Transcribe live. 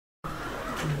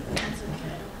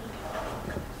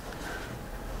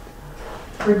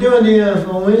We're doing the,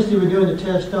 on Wednesday, we're doing the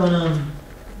test on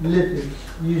lipids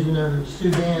using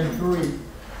Sudan 3.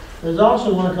 There's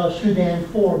also one called Sudan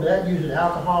 4, but that uses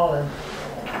alcohol, and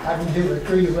I can do it with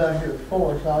 3, but I can do it with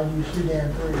 4, so I'll use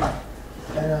Sudan 3.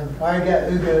 And I already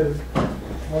got Ugo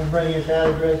was bringing his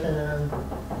address, and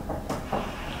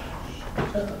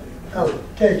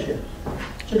potato chips.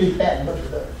 Should be fat in both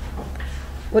of those.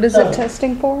 What is it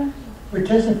testing for? We're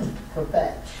testing for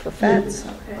fats. For fats?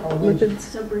 Okay. Lipids.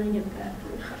 So bring it back.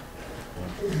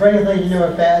 Bringing things you know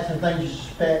are fats and things you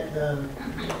suspect.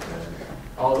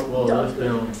 Will this be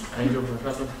on Angel or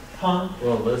something? Huh?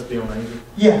 Will this be on Angel?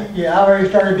 Yeah, I already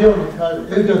started doing it because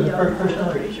Ugo's the first person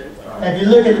on it. And if you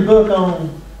look at the book on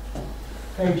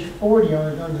page 40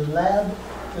 on the lab,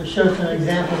 it shows some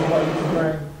examples of what you can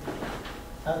bring.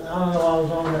 I don't know, I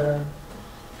was on the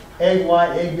egg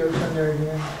white, egg yolks in there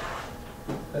again.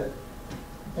 But,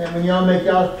 and when y'all make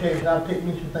y'all's picks, I'll pick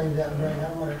me some things out and bring. I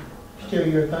don't want to steal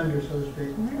your thunder, so to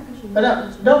speak. But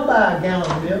don't buy a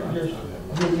gallon of milk, just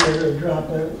give me a little drop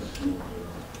of it.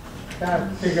 Try to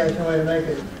figure out some way to make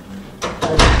it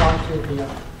as possible for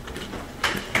y'all.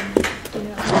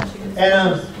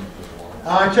 And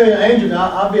I'll tell you, Angel,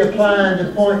 I'll be applying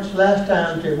the points last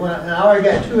time to when I already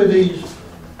got 2 of these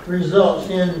results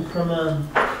in from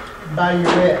Bayou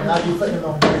Red, and I'll be putting them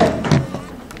on there.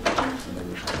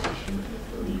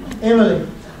 Emily,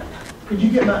 could you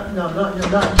get my, no, not you, the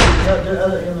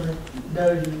other Emily,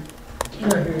 Dozy. She's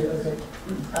not here yet, okay.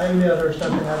 I emailed her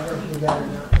something, I don't know if she got it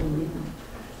now.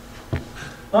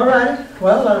 All right,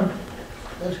 well,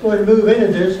 let's go ahead and move into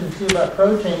this and see about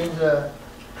proteins.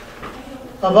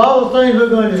 Of all the things we're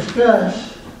going to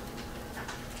discuss,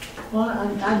 well,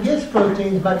 I guess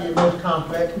proteins might be the most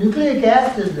complex. Nucleic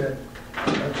acids are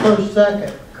close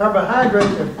second.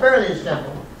 Carbohydrates are fairly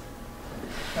simple.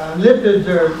 Lipids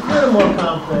are a little more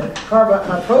complex.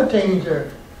 Proteins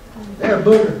they're a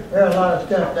booger. There's a lot of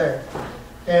stuff there.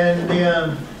 And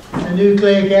the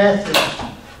nucleic acids,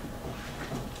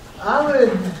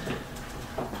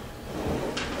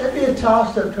 it'd be a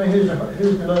toss-up between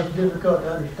who's the most difficult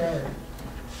to understand.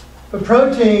 But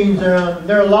proteins,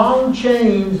 they're long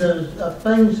chains of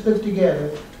things put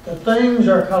together. The things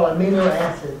are called amino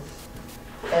acids.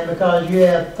 And because you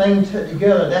have things put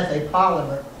together, that's a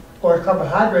polymer. Of course,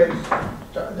 carbohydrates,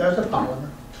 there's a polymer.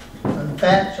 And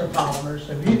fats are polymers.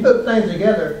 So if you put things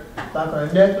together, like on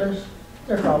a necklace,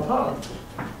 they're called polymers.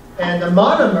 And the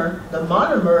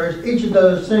monomer is each of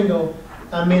those single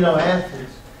amino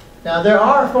acids. Now, there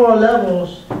are 4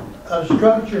 levels of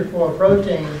structure for a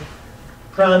protein: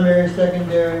 primary,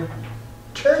 secondary,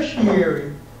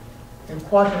 tertiary, and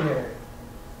quaternary,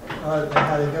 how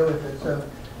they go with it. So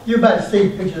you're about to see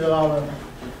pictures of all of them.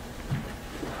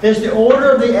 It's the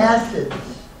order of the acids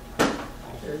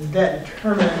that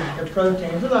determines the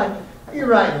proteins. It's like you're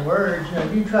writing words. You know,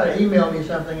 if you try to email me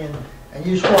something and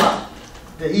you swap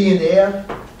the E and the F,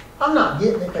 I'm not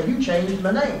getting it because you changed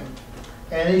my name.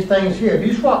 And these things here, if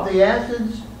you swap the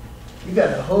acids, you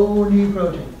got a whole new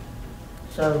protein.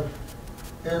 So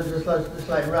it's just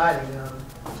like writing.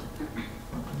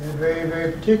 They're very,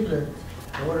 very particular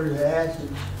in order of the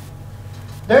acids.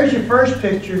 There's your first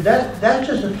picture. That's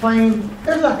just a plain,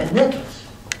 there's like a necklace.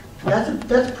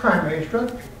 That's primary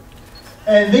structure.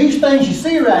 And these things you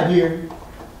see right here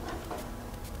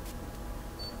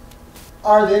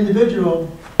are the individual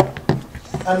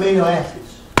amino acids.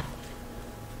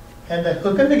 And they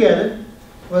hook them together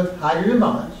with hydrogen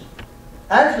bonds.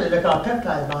 Actually, they're called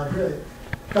peptide bonds, really.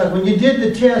 Because when you did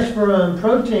the test for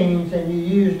proteins and you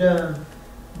used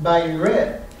Bayou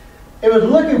Red, it was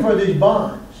looking for these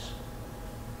bonds.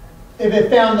 If it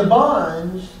found the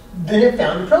bonds, then it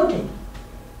found the protein.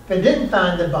 If it didn't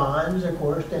find the bonds, of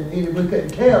course, then either we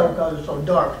couldn't tell because it's so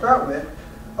dark to start with,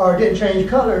 or it didn't change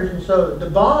colors, and so the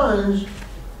bonds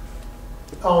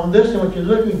on this is what you're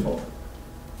looking for.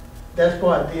 That's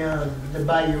what the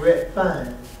Bayou Red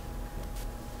finds.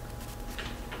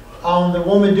 On the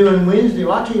woman doing Wednesday,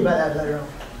 well, I'll tell you about that later on,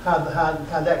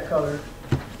 how that color.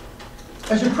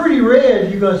 It's a pretty red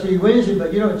you're going to see Wednesday,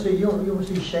 but you don't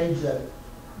see shades of it.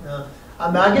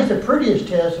 I guess the prettiest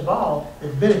test of all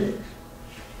is Benedict's.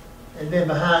 And then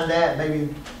behind that,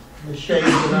 maybe the shades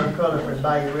of another color for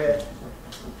Bayou Red.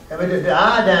 And the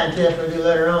iodine test we'll do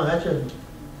later on, that's just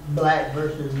black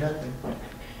versus nothing.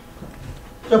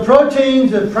 So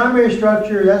proteins, the primary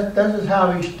structure, that's just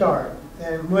how we start.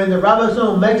 And when the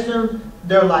ribosome makes them,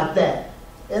 they're like that.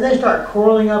 And they start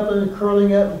curling up and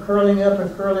curling up and curling up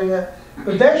and curling up.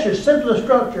 But that's your simplest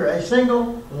structure, a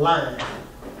single line.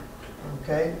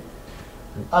 Okay?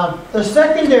 The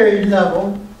secondary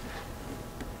level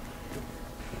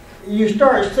you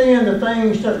start seeing the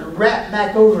thing start to wrap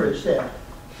back over itself.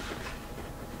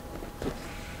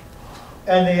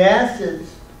 And the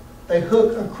acids, they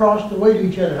hook across the way to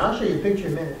each other. I'll show you a picture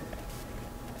in a minute.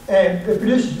 And it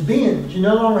produces bends. You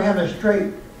no longer have a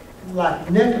straight, like,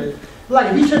 necklace.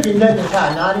 Like if you took your necklace,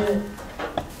 tie a knot in it,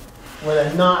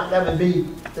 with a knot, that would be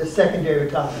the secondary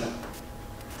top knot.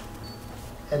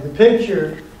 And the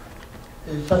picture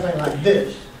is something like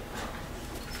this.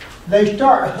 They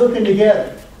start hooking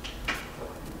together.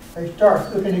 They start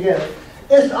hooking together.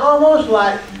 It's almost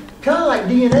like, kind of like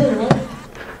DNA, right?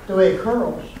 The way it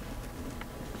curls.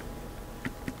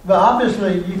 But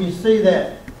obviously you can see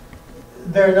that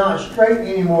they're not straight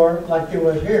anymore like they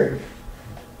was here.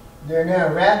 They're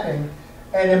now wrapping.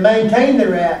 And to maintain the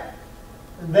wrap,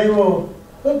 they will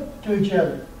hook to each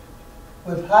other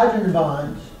with hydrogen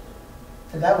bonds,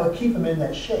 and that will keep them in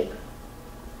that shape.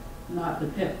 Not the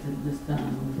peptide this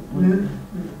time.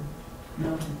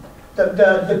 No.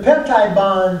 The peptide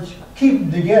bonds keep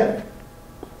them together.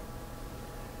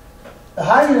 The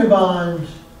hydrogen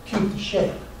bonds keep the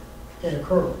shape in a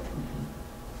curl.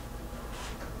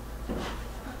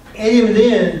 And even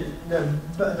then,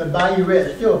 the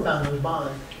Bio-Ret still found those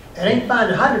bonds. It ain't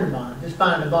finding hydrogen bonds, it's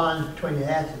finding the bonds between the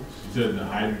acids. You said the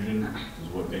hydrogen is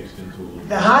what makes it into a little.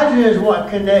 The hydrogen is what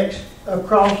connects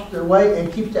across the way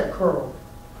and keeps that curl.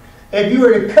 If you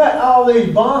were to cut all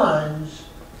these bonds,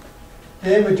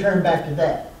 then it would turn back to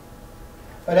that.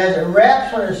 But as it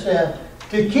wraps on itself,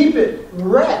 to keep it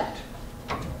wrapped,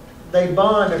 they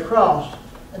bond across,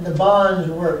 and the bonds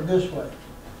work this way,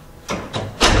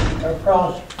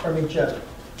 across from each other.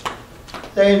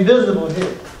 They're invisible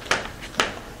here.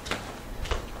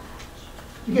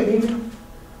 You get me?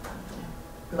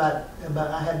 About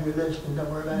I have your list and don't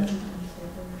worry about it.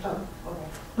 Oh, okay.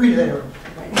 Read it later.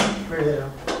 Read it later.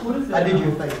 What is that? I did you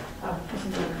a favor. Oh,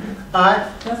 All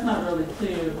right. that's not really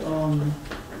clear.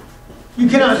 You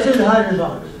cannot see the hydrogen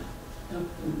bonds.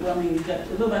 Well, I mean,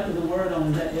 go back to the word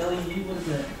on, is that LEU? What is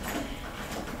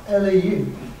that? LEU.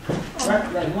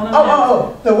 Right, like one of them.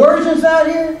 Oh, the words inside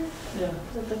here? Yeah.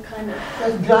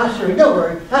 That's glossary. Don't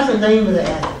worry. That's the name of the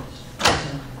acids.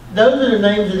 Those are the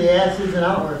names of the acids, and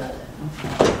I don't worry about that.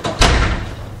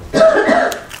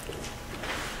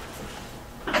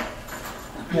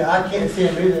 Yeah, I can't see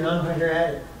them either, and I'm you're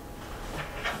at it.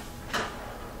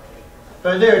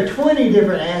 But there are 20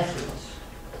 different acids.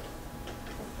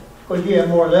 Of course, you have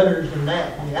more letters than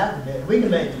that in the alphabet. We can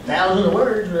make thousands of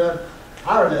words with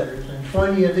our letters, and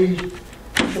 20 of these.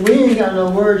 So we ain't got no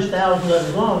words 1,000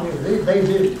 letters long either. They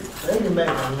do. They can make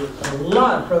a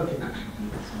lot of proteins.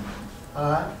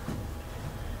 All right.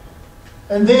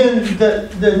 And then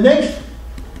the next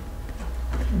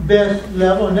best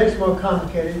level, the next more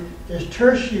complicated, is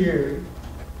tertiary.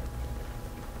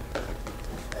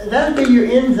 That would be your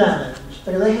enzymes.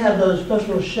 They have those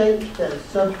special shapes that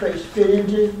substrates fit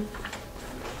into.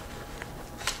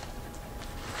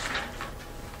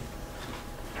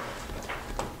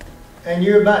 And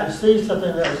you're about to see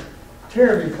something that's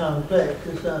terribly complex.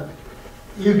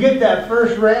 You get that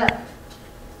first wrap,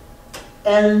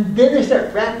 and then they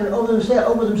start wrapping over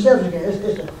themselves again.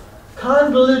 It's a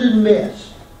convoluted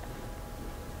mess.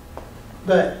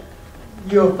 But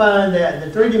you'll find that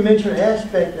the three-dimensional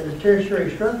aspect of the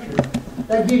tertiary structure,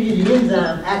 that gives you the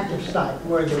enzyme active site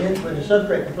where the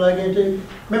substrate can plug into.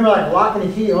 Remember, like locking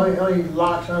a key, only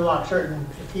locks, unlocks certain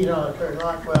keys on a certain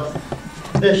lock. Well,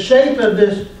 the shape of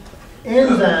this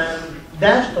enzyme,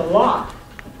 that's the lock.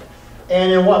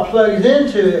 And then what plugs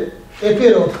into it, if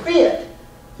it'll fit,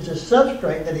 is a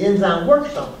substrate that the enzyme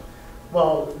works on.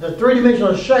 Well, the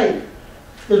three-dimensional shape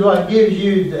is what gives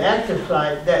you the active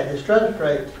site that the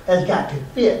substrate has got to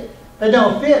fit. If it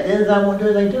don't fit, the enzyme won't do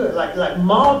anything to it. Like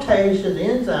maltase is the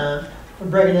enzyme for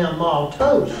breaking down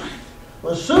maltose.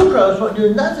 Well, sucrose won't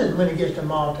do nothing when it gets to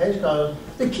maltase because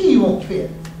the key won't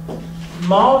fit.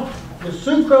 The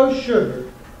sucrose sugar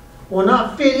will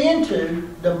not fit into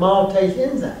the maltase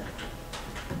enzyme.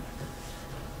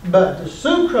 But the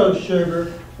sucrose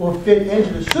sugar will fit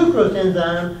into the sucrose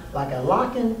enzyme like a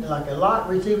lock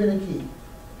receiving a key.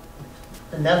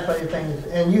 And that's what your thing is.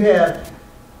 And you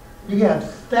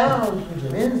have thousands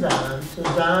of enzymes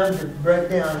designed to break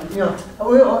down. You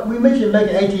know, we mentioned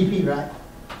making ATP, right?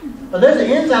 But there's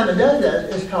an enzyme that does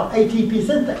that. It's called ATP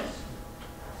synthase.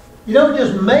 You don't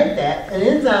just make that. An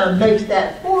enzyme makes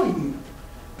that for you.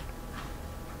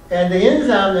 And the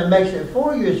enzyme that makes it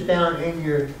for you is found in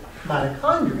your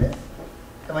mitochondria.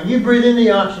 And when you breathe in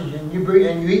the oxygen,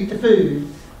 and you eat the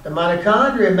food, the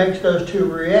mitochondria makes those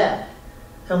two react.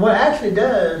 And what it actually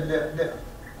does,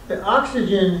 the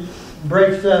oxygen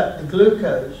breaks up the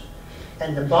glucose,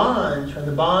 and the bonds, when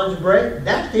the bonds break,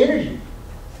 that's the energy.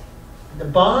 The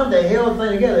bond that held the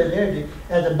thing together is energy.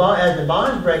 As the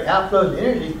bonds break, outflows the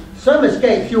energy. Some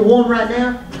escapes. You're warm right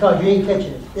now because you ain't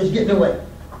catching it. It's getting away.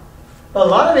 But a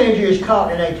lot of energy is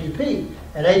caught in ATP.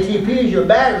 And ATP is your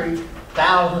battery,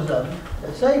 thousands of them,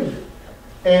 that saves it.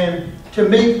 And to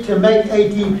make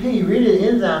ATP, really the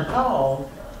enzyme called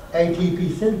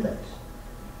ATP synthase.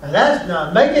 And that's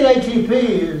not, making ATP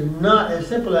is not as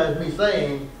simple as me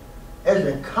saying it's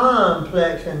a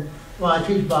complex. And when I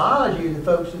teach biology, the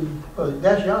folks who, well,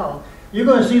 that's y'all, you're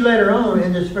going to see later on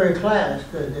in this very class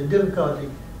the difficulty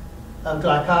of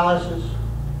glycolysis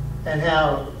and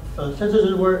how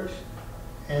photosynthesis works.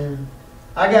 And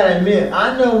I got to admit,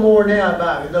 I know more now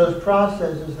about those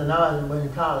processes than I was when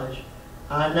in college.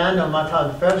 I know my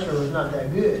college professor was not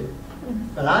that good,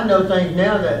 but I know things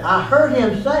now that I heard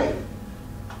him say,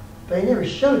 but he never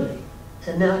showed me.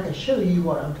 And now I can show you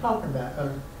what I'm talking about.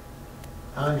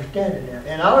 I understand it now.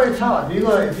 And I already taught,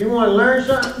 if you want to learn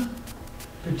something,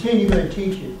 pretend you're going to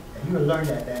teach it, and you're going to learn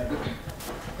that better.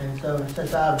 And so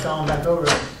since I've gone back over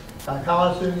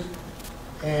glycolysis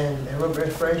and aerobic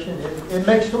respiration, it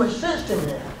makes so much sense to me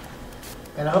now.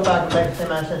 And I hope I can make the same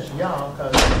amount of sense to y'all,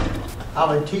 because I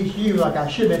would teach you like I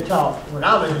should have been taught when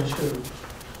I was in school.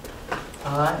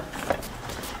 All right?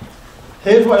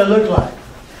 Here's what it looked like.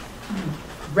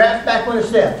 Wrap back on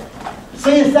itself.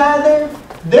 See inside there?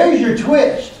 There's your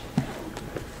twist.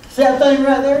 See that thing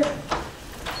right there?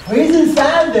 Well, he's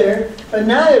inside there, but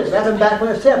now it's wrapping back on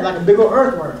itself like a big old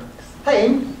earthworm.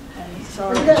 Hey,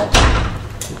 what you got?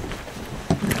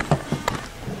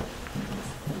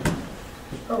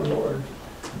 Oh, Lord.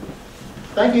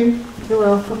 Thank you. You're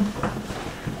welcome.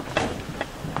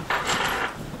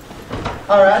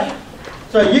 All right.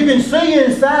 So you can see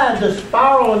inside the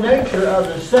spiral nature of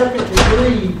the second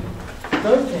degree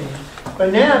protein.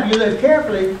 But now if you look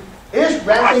carefully, it's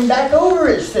wrapping back over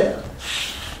itself.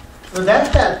 So that's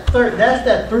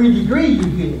that 3 degree you're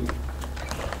getting.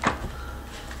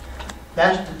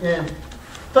 And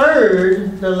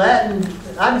third, the Latin,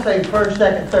 I can say first,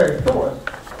 second, third, fourth.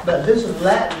 But this is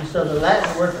Latin, so the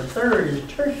Latin word for third is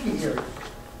tertiary.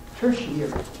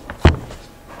 Tertiary.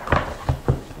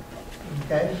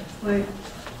 Okay? Wait.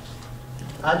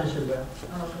 I just said that.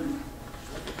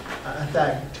 I thought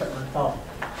I could cut my thought.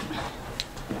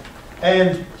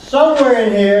 And somewhere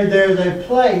in here, there's a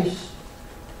place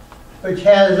which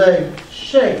has a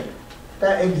shape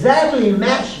that exactly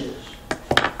matches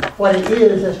what it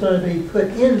is that's going to be put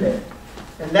in there.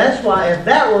 And that's why if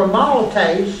that were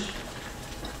maltase,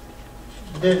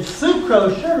 then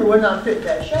sucrose sugar would not fit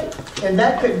that shape. And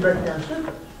that couldn't break down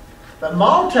sucrose. But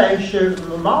maltose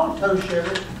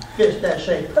sugar fits that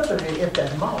shape perfectly if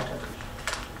that's maltose.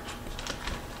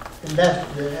 And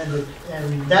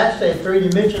that's a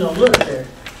three-dimensional look there.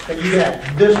 So you got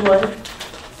this way,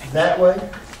 that way,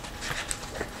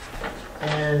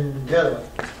 and the other way.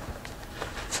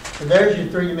 So there's your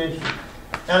three dimensions.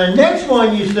 Now the next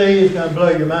one you see is going to blow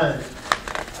your mind.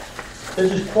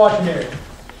 This is quaternary.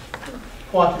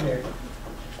 Quaternary.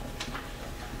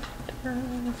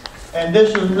 And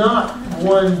this is not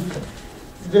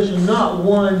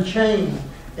one chain.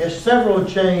 There's several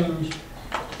chains.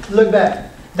 Look back.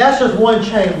 That's just one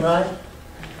chain, right?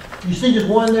 You see just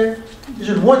one there? This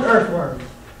is one earthworm.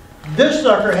 This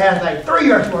sucker has like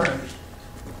 3 earthworms.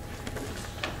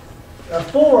 Or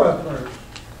 4 earthworms.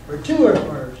 Or 2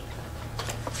 earthworms.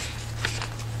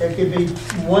 It could be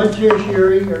 1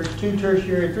 tertiary, or 2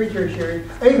 tertiary, 3 tertiary,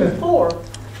 or even 4,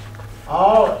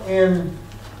 all in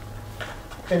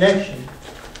connection.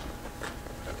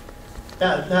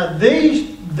 Now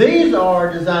these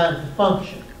are designed to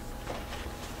function.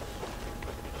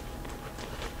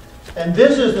 And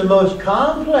this is the most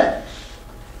complex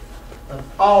of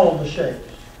all the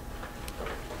shapes.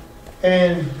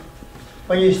 And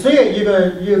when you see it,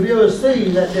 you'll be able to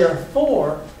see that there are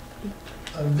 4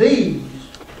 of these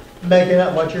making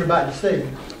up what you're about to see.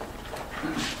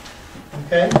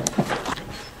 Okay?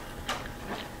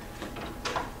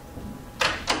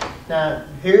 Now,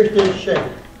 here's this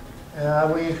shape. And I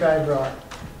will try to draw it.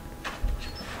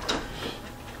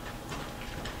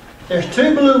 There's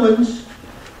 2 blue ones,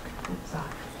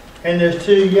 and there's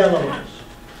 2 yellow ones.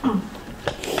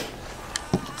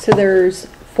 So there's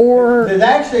 4. There's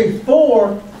actually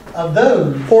 4 of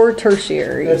those. 4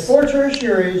 tertiaries. There's 4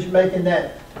 tertiaries making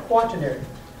that quaternary.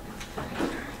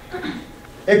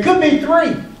 It could be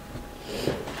 3.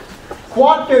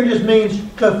 Quaternary just means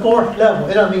the 4th level.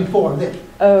 It doesn't mean 4 of this.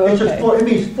 Oh, It's okay. it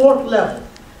means 4th level.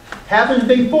 Happens to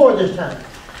be 4 this time.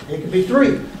 It could be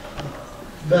 3.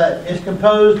 But it's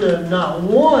composed of not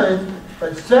 1,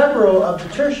 but several of the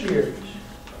tertiaries.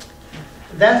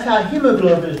 That's how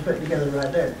hemoglobin is put together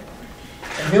right there.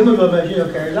 And hemoglobin, as you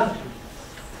know, carries oxygen.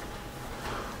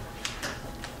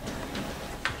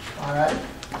 all right?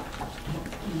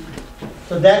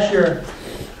 So that's your,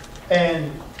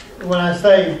 and when I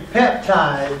say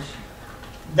peptides,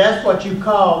 that's what you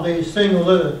call these single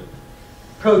little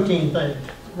protein things.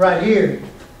 Right here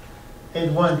is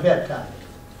one peptide.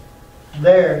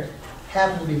 There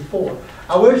happen to be 4.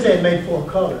 I wish they had made 4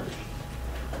 colors,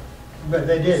 but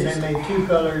they didn't. They made 2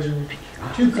 colors and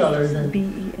 2 colors, and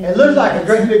it looks like a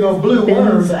great big old blue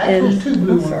worm, but actually it's 2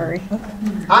 blue worms. Sorry.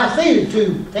 I see the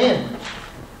 2 tan ones,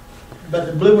 but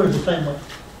the blue one's the same one.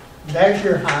 That's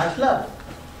your highest level.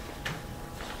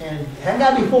 And it hasn't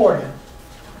got to be 4 now.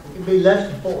 It could be less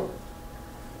than 4.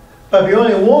 But if you're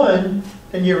only 1,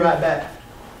 then you're right back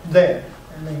there.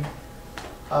 I mean,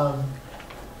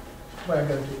 where I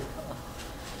go to.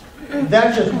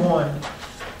 That's just 1.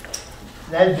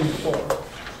 That'd be 4.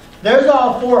 There's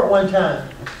all 4 at one time.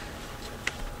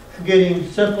 Getting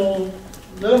simple,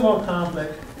 a little more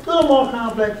complex,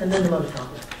 and then the most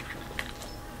complex.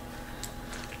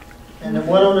 And the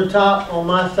one on the top, on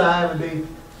my side, would be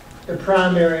the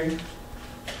primary,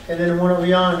 and then the one over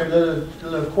yonder, the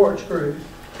little corkscrew,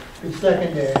 would be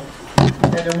secondary.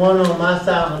 And the one on my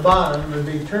side on the bottom would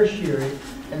be tertiary,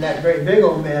 and that great big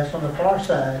old mess on the far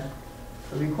side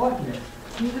would be quaternary.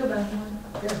 Can you go back one?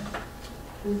 Yeah.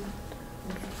 Please.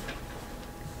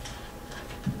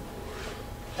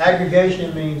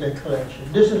 Aggregation means a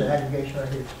collection. This is an aggregation right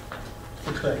here. It's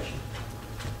a collection.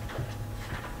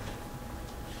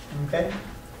 Okay?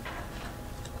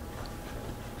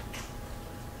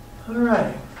 All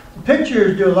right.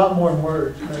 Pictures do a lot more than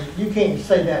words. But you can't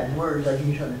say that in words like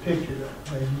you show in the picture,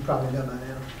 though. You probably know by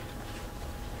now.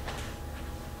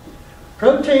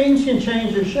 Proteins can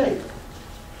change their shape.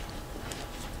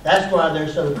 That's why they're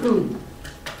so cool.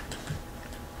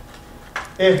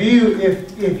 If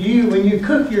you, when you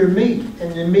cook your meat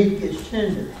and the meat gets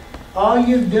tender, all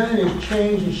you've done is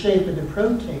change the shape of the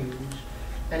proteins,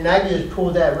 and now you just pull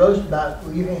that roast about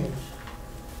with your hands.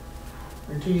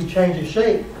 Until you change the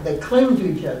shape, they cling to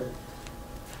each other.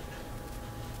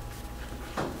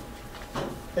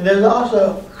 And there's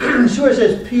also, see where it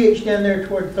says pH down there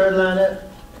toward the third line up?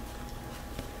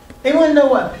 Anyone know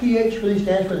what pH really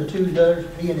stands for, the 2 letters,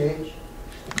 P and H?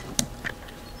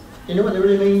 You know what they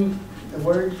really mean? The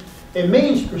words? It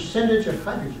means percentage of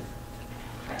hydrogen.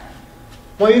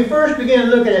 When we first began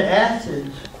looking at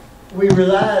acids, we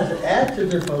realized that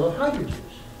acids are full of hydrogens.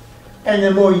 And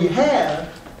the more you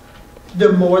have,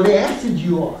 the more the acid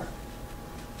you are.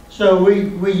 So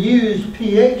we use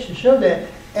pH to show that.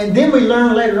 And then we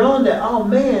learned later on that, oh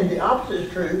man, the opposite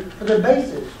is true for the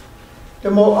bases. The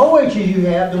more OHs you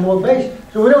have, the more base.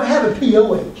 So we don't have a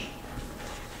POH.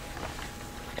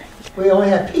 We only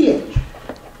have pH.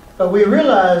 But we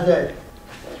realize that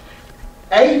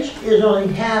H is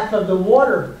only half of the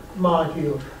water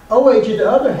molecule. OH is the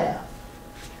other half.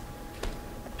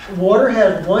 Water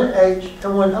has 1 H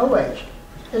and 1 OH.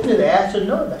 It's neither acid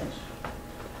nor base.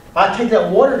 If I take that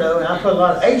water though and I put a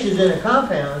lot of H's in a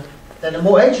compound, then the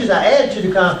more H's I add to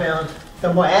the compound,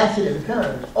 the more acid it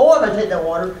becomes. Or if I take that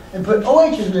water and put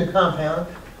OH's in the compound,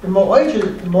 the more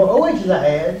OH's I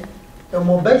add, the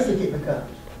more basic it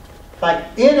becomes.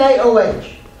 Like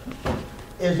NaOH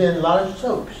is in a lot of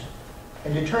soaps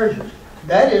and detergents.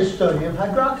 That is sodium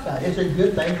hydroxide. It's a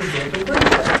good thing for dental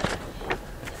cleaning.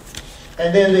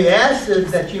 And then the acid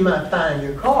that you might find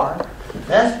in your car,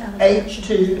 that's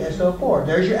H2SO4.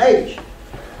 There's your H.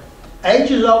 H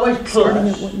is always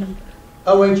plus,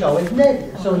 OH always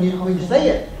negative. So when you say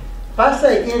it, if I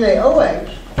say NaOH,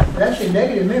 that's your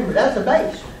negative member, that's a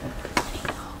base.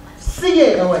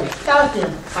 CaOH,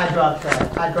 calcium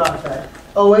hydroxide.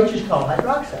 OH is called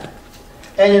hydroxide.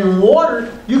 And in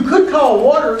water, you could call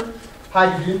water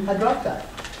hydrogen hydroxide.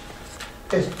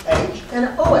 It's H and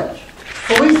an OH.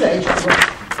 So we say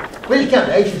H2O. We just count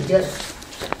the H's together.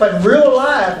 But in real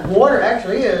life, water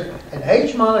actually is an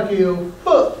H molecule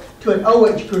hooked to an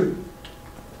OH group.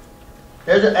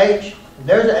 There's an H,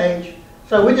 there's an H.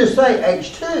 So we just say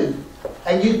H2.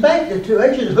 And you think the 2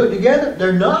 H's are hooked together?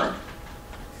 They're not.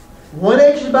 1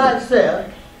 H is by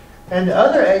itself, and the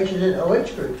other H is in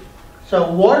OH group.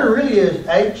 So water really is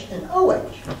H and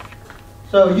OH.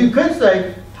 So you could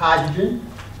say hydrogen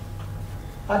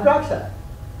hydroxide.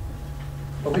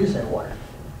 But we just say water.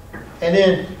 And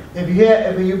then if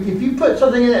you put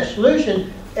something in that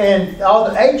solution and all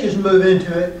the H's move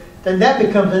into it, then that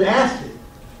becomes an acid.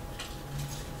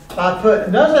 If I put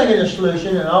another thing in the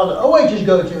solution and all the OH's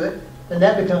go to it, then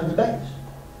that becomes the base.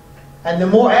 And the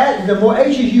more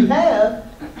H's you have,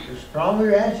 the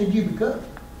stronger acid you become.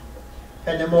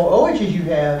 And the more OH's you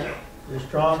have, the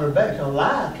stronger base. So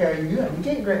lye carry you up. You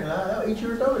can't drink lye, they'll eat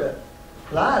your throat up.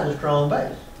 Lye is a strong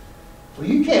base. Well,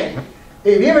 you can't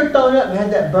Have you ever thrown up and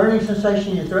had that burning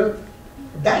sensation in your throat?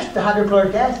 That's the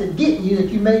hydrochloric acid getting you that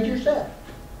you made yourself.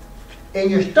 In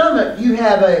your stomach, you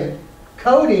have a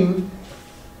coating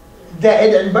that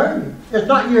it doesn't burn you. It's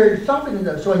not your esophagus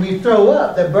though. So when you throw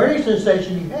up, the burning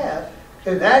sensation you have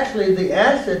is actually the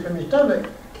acid from your stomach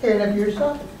tearing up your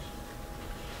esophagus.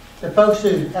 The folks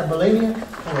who have bulimia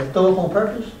and they throw up on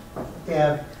purpose, they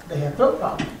have throat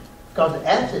problems because the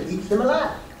acid eats them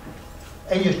alive.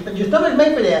 And your stomach's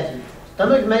made for the acid.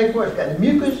 Stomach's made for it. It's got the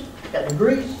mucus, it's got the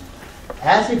grease.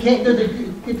 Acid can't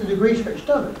get to the grease for your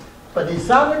stomach. But the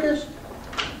esophagus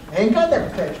ain't got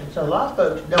that protection. So a lot of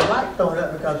folks don't like throwing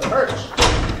up because it hurts.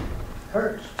 It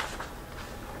hurts.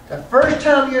 The first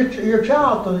time your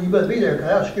child throws, you better be there because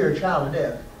that'll scare a child to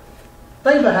death.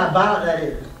 Think about how violent that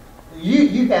is.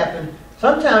 You happen,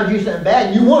 sometimes you do something bad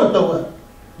and you want to throw up.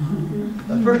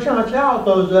 The first time a child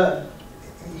throws up,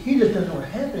 he just doesn't know what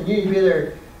happened. You need to be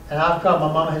there. And I've called my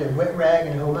mama, had a wet rag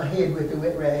and hold my head with the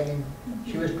wet rag, and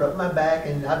she would stroke my back,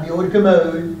 and I'd be over the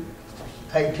commode,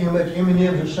 ate too much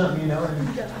M&M's or something, you know,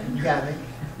 and got me.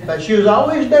 But she was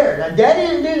always there. Now, Daddy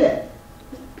didn't do that.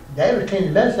 Daddy was cleaning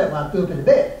the mess up when I flew up in the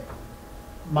bed.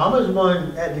 Mama's the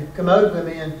one at the commode with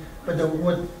me, and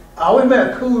I always made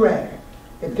a cool rag.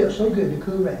 It felt so good, the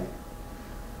cool rag.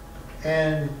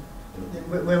 And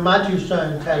when my two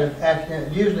sons had an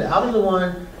accident, usually I was the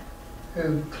one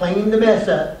who cleaned the mess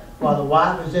up while the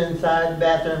wife was inside the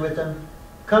bathroom with them.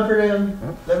 Comfort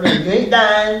them, let them know you ain't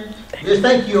dying, just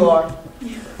think you are.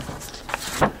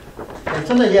 And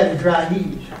sometimes you have to dry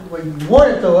heat where you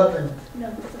want to throw up and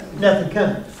nothing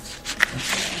comes.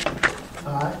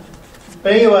 Alright?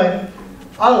 But anyway,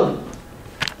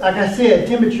 like I said,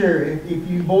 temperature, if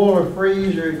you boil or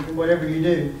freeze or whatever you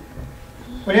do,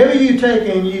 whenever you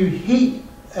take and you heat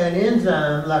an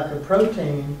enzyme like a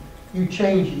protein, you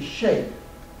change its shape.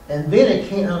 And then it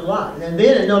can't unlock. And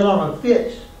then it no longer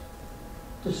fits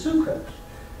the sucrose.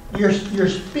 Your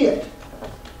spit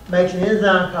makes an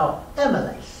enzyme called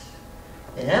amylase.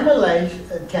 And amylase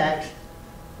attacks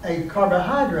a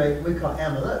carbohydrate we call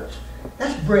amylose.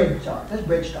 That's bread starch. That's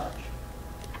bread starch.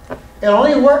 It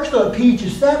only works to a pH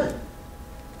of 7.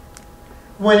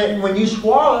 When you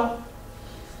swallow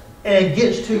and it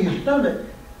gets to your stomach,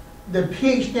 the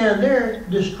pH down there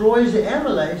destroys the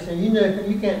amylase, and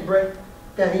you can't break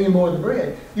down any more of the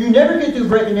bread. You never get through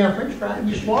breaking down French fries.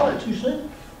 You swallow it too soon.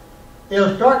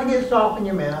 It'll start to get soft in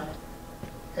your mouth,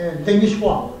 and then you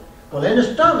swallow it. Well, in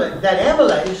the stomach, that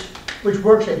amylase, which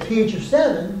works at pH of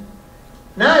 7,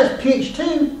 now it's pH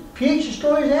 2. pH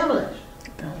destroys the amylase.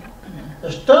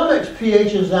 The stomach's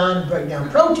pH is designed to break down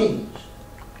proteins,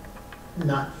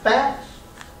 not fats,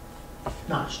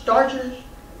 not starches,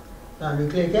 not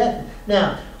nucleic acid.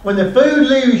 Now, when the food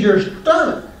leaves your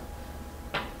stomach,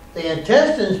 the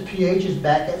intestine's pH is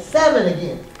back at 7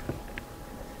 again,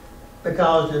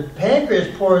 because the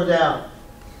pancreas pours out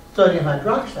sodium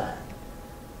hydroxide,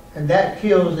 and that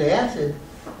kills the acid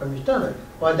from your stomach.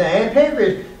 Well, the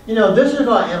pancreas, this is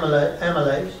called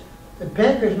amylase. The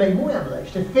pancreas makes more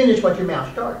amylase to finish what your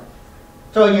mouth started.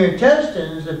 So in your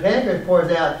intestines, the pancreas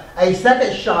pours out a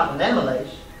second shot of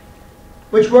amylase,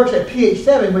 which works at pH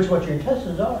 7, which is what your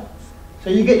intestines are. So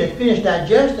you get to finish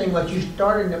digesting what you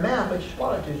started in the mouth, but you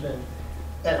swallowed too soon.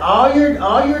 And all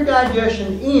your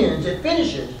digestion ends, it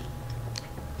finishes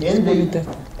in the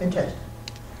intestine.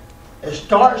 It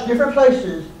starts different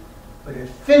places, but it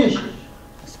finishes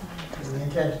in the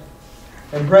intestine.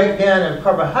 The breakdown of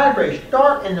carbohydrates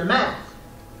start in the mouth.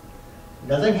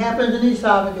 Nothing happens in the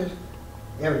esophagus,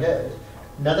 never does.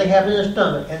 Nothing happens in the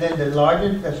stomach, and then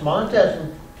the small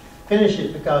intestine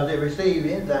finishes because they receive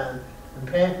enzymes from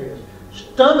pancreas.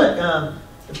 Stomach,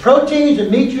 the proteins, the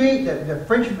meat you eat, the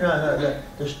French,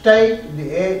 the steak,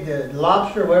 the egg, the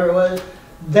lobster, whatever it was,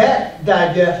 that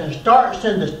digestion starts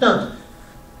in the stomach,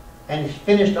 and it's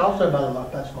finished also by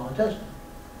the small intestine.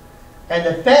 And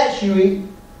the fats you eat,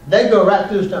 they go right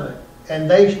through the stomach, and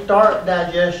they start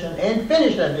digestion and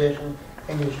finish digestion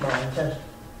in your small intestine.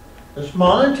 The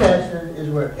small intestine is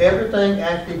where everything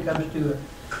actually comes to a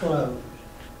close.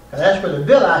 Now that's where the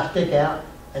villi stick out,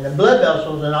 and the blood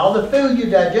vessels and all the food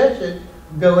you digested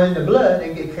go in the blood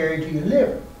and get carried to your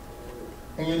liver.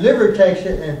 And your liver takes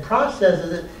it and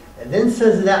processes it and then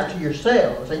sends it out to your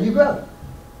cells, and you grow.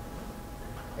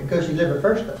 It goes to your liver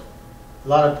first though. A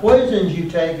lot of poisons you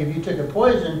take, if you took a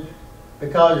poison,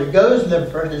 because it goes to the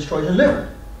liver first, it destroys the liver.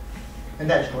 And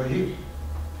that destroys you.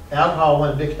 Alcohol is one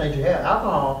of the biggest things you have.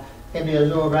 Alcohol can be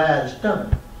absorbed right out of the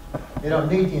stomach. You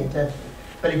don't need the intestine.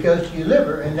 But it goes to your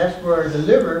liver, and that's where the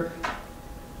liver,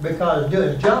 because doing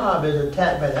its job, is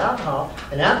attacked by the alcohol.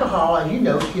 And alcohol, as you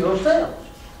know, kills cells.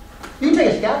 You can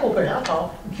take a scalpel, put in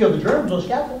alcohol, and kill the germs on the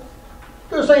scalpel.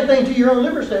 Do the same thing to your own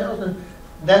liver cells, and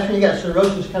that's when you got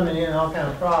cirrhosis coming in and all kind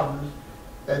of problems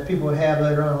that people have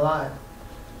later on in life.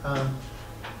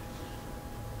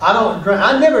 I don't drink.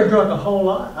 I never drunk a whole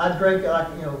lot. I drink like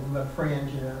my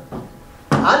friends.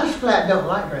 I just flat don't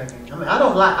like drinking. I mean, I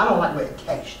don't like the way it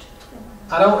tastes.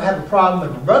 I don't have a problem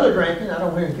with my brother drinking. I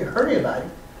don't want to hurt anybody.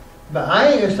 But I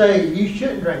ain't gonna say you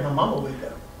shouldn't drink. My mama would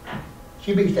though.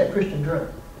 She beats that Christian drunk.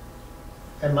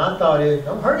 And my thought is,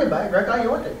 don't hurt anybody. Drink all you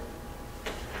want to.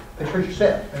 But hurt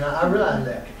yourself. And I realize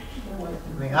that.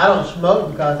 I mean, I don't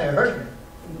smoke because I think it hurts me.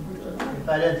 If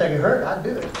I didn't think it hurt, I'd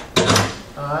do it.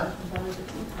 All right.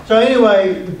 So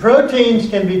anyway, the proteins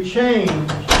can be changed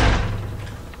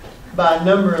by a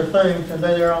number of things, and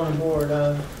they're on the board.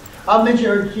 I'll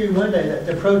mention to you one day that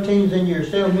the proteins in your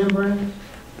cell membrane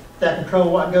that control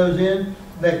what goes in,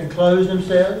 they can close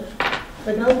themselves,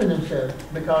 they can open themselves,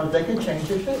 because they can change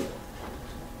their shape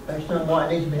based on what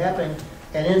needs to be happening.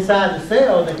 And inside the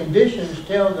cell, the conditions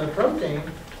tell the protein,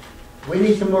 we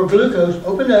need some more glucose,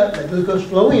 open up, let glucose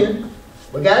flow in.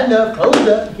 We got enough, close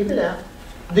up, keep it out.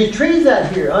 These trees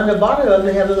out here, on the bottom of them,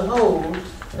 they have little holes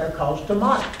that are called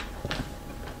stomata.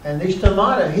 And these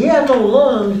stomata, he has no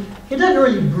lungs, he doesn't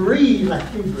really breathe like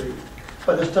we breathe.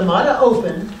 But the stomata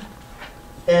open,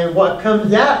 and what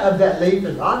comes out of that leaf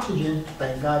is oxygen,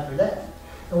 thank God for that.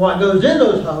 And what goes in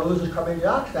those holes is carbon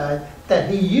dioxide that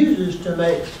he uses to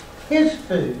make his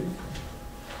food.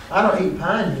 I don't eat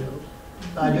pine needles,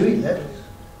 I do eat lettuce.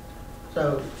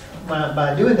 So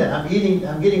by doing that, I'm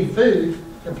getting food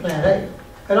to plant ate.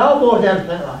 It all boils down to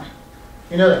plant life.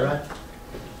 You know that, right?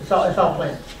 It's all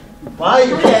plants. Why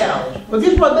eat cows? Well,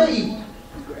 guess what they eat?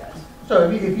 So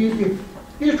if you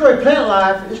destroy plant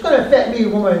life, it's going to affect me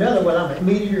one way or another, whether I'm a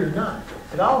meat eater or not.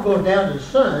 It all goes down to the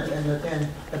sun and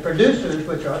the producers,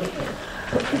 which are the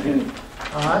plants.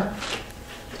 All right.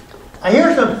 Now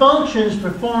here's some functions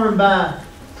performed by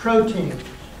proteins.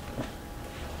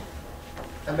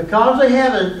 And because they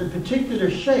have a particular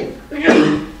shape,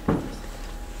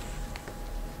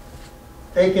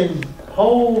 they can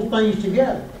hold things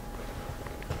together.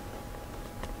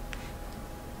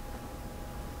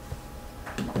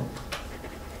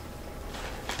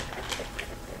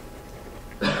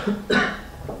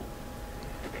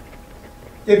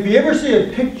 If you ever see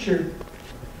a picture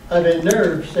of a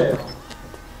nerve cell,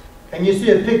 and you see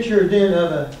a picture then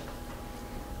of a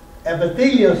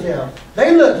epithelial cell,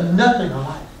 they look nothing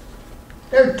alike.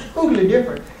 They're totally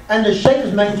different. And the shape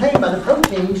is maintained by the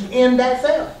proteins in that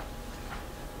cell.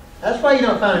 That's why you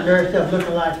don't find a nerve cell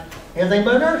looking like anything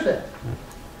but a nerve cell.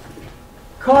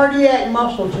 Cardiac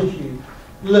muscle tissue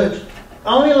looks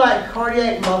only like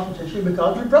cardiac muscle tissue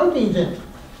because there's proteins in it.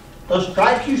 Those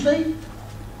stripes you see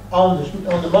on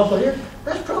the muscle here,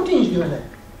 that's proteins doing that.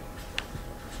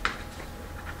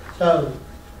 So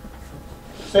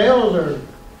cells are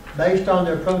based on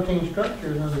their protein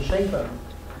structures and the shape of them.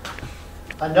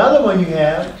 Another one you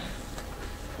have,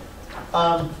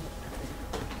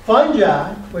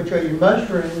 fungi, which are your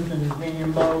mushrooms and your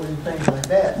mold and things like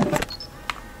that.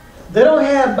 They don't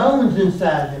have bones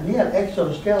inside them. They have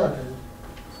exoskeletons.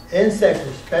 Insects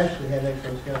especially have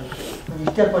exoskeletons. When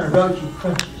you step on a roach, you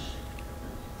crunches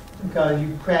because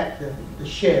you crack the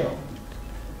shell.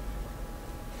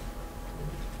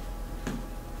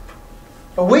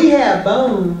 But we have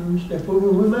bones.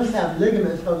 We must have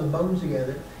ligaments hold the bones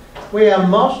together. We have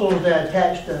muscles that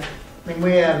attach to,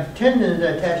 we have tendons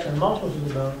that attach the muscles to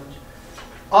the bones.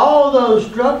 All those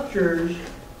structures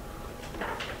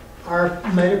are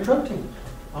made of proteins.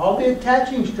 All the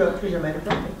attaching structures are made of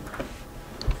protein.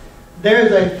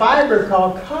 There's a fiber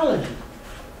called collagen.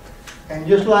 And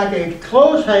just like a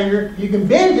clothes hanger, you can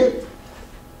bend it,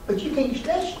 but you can't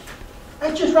stretch it.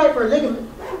 That's just right for a ligament.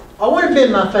 I want to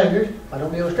bend my fingers, I don't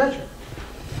be able to stretch them.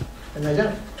 And they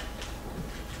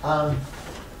don't.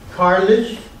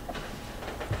 Cartilage.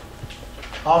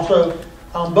 Also,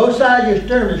 on both sides of your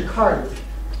sternum is cartilage.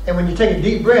 And when you take a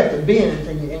deep breath, it bends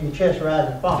and your chest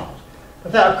rises and falls.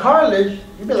 Without cartilage,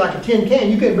 you'd be like a tin can.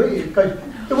 You couldn't breathe because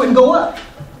it wouldn't go up.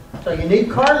 So you need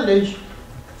cartilage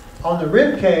on the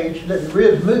rib cage to let the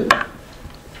ribs move.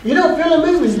 You don't feel them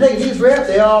moving. You take a deep breath,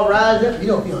 they all rise up. You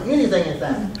don't feel anything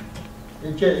inside.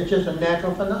 It's just a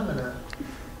natural phenomenon.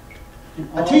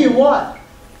 I tell you what,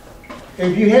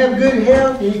 if you have good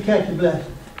health, then you catch a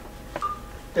blessing.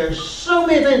 There's so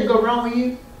many things that go wrong with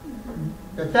you.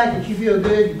 The fact that you feel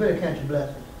good, you better catch a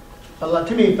blessing.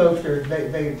 Too many folks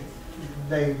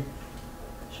they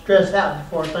stress out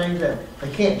for things that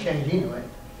they can't change anyway.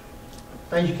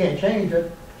 Things you can't change,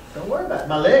 don't worry about it.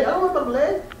 My leg, I don't worry about my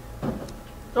leg.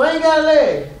 So I ain't got a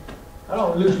leg. I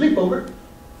don't lose sleep over it.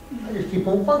 I just keep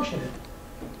on functioning.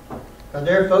 Because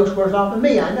there are folks worse off than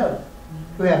me, I know.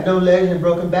 who have no legs and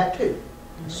broken back too.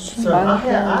 So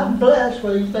I'm blessed,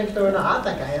 whether you think so or not.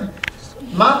 I think I am.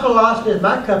 My philosophy is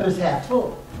my cup is half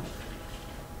full.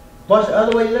 What's the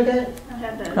other way you look at it? I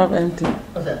have that. Half empty.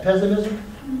 What's that, pessimism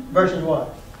versus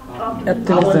what? I want to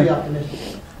be Optimism.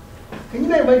 optimistic. Can you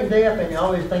maybe wake a day up and you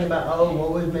always think about, oh,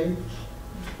 woe is me?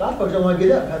 A lot of folks don't want to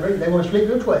get up. They want to sleep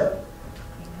till 12.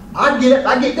 I get up,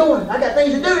 I get going. I got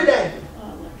things to do today.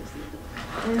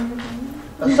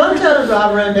 But sometimes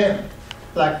I run down.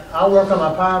 Like, I work on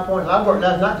my PowerPoint. I worked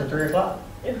last night till 3 o'clock.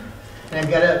 And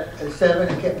I got up at 7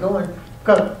 and kept going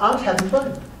because I was having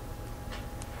fun.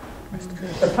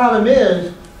 The problem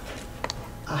is,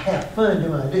 I have fun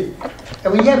doing what I do.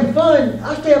 And when you're having fun,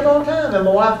 I stay up all the time. And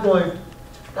my wife's going,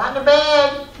 got to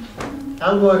bed.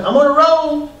 I'm going, I'm on a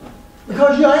roll.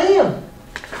 Because yeah, I am.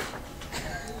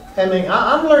 I mean,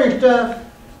 I'm learning stuff,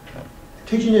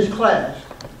 teaching this class,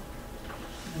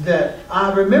 that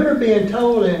I remember being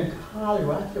told in college,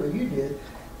 well, I said what you did,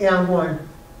 and I'm going,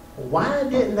 why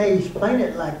didn't they explain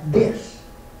it like this?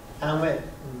 And I went,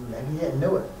 maybe you didn't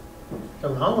know it.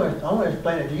 So I'm going to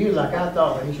explain it to you like I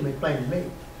thought he should be explaining to me.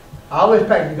 I always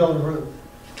practice the golden rule.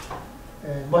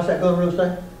 And what's that golden rule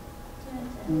say?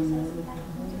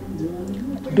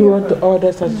 Do unto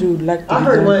others as you like to I be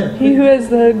heard done. one. He who has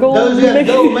the gold. Those who have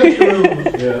the gold makes the rules.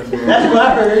 Yeah, that's what That's what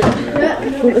I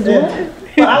heard. Yeah.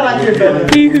 Well, I like your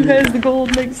better. He who has the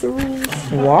gold makes the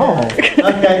rules. Wow.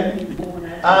 Okay.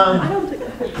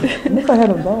 Look ahead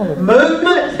of that.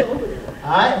 Movement.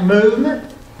 All right,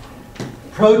 movement.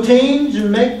 Proteins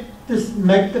make the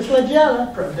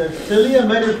flagella, the cilia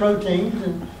made of proteins,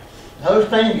 and those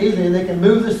things either they can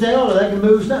move the cell or they can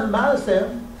move something by the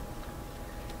cell.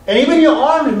 And even your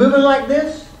arm is moving like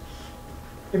this,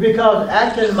 because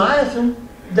actin and myosin,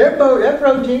 they're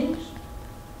proteins.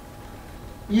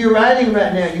 You're writing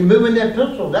right now, you're moving that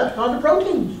pencil, that's called the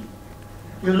proteins.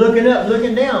 You're looking up,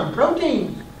 looking down,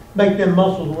 proteins make them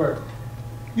muscles work.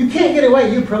 You can't get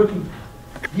away, you're protein.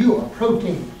 You are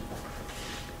proteins.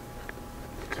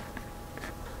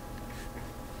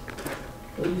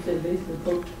 So you said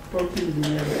basically protein is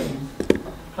in everything.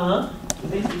 Huh?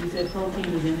 Basically you said protein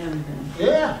is in everything.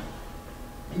 Yeah.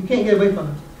 You can't get away from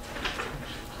it.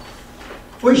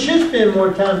 We should spend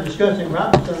more time discussing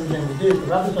ribosomes than we do, because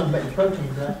ribosomes make the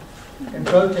proteins, right? And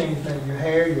proteins make your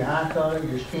hair, your eye color,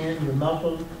 your skin, your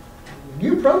muscles.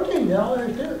 You're protein, that's all there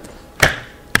is to it.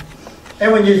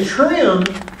 And when you trim,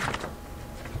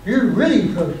 you're really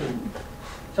protein.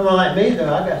 Someone like me,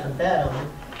 though, I got some fat on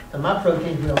me, so my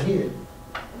protein's real hid.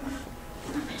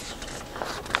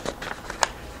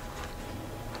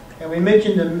 And we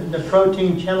mentioned the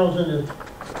protein channels in the,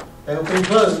 they open and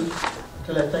close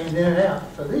to let things in and out.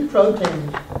 So these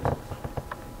proteins,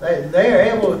 they are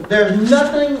able, there's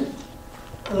nothing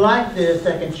like this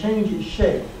that can change its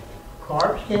shape.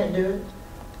 Carbs can't do it.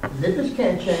 Lipids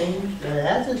can't change. The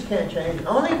acids can't change.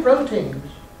 Only proteins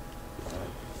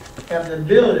have the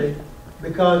ability,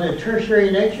 because of tertiary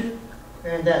nature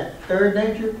and that third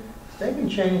nature, they can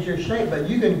change their shape. But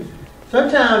you can,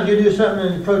 sometimes you do something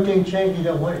and the protein change you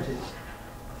don't want it to.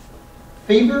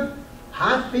 Fever,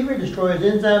 high fever destroys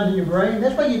enzymes in your brain.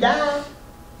 That's why you die.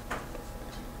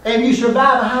 And if you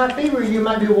survive a high fever, you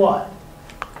might be what?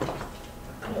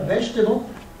 A vegetable.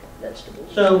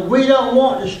 So we don't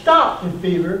want to stop the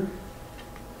fever,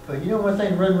 but you don't want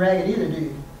things to run ragged either, do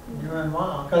you? You run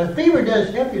wild. Because the fever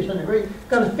does help you to some degree.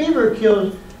 Because the fever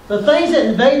kills the things that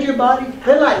invade your body.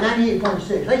 They're like 98.6.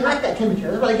 They like that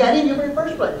temperature. That's why they got in you in the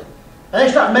first place. And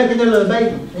they start making their little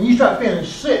babies, and you start feeling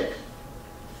sick.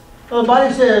 So the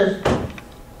body says,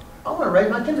 I want to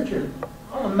raise my temperature.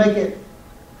 I want to make it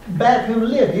bad for him to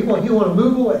live. You want to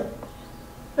move away.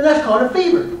 And that's called a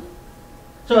fever.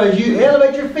 So as you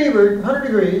elevate your fever 100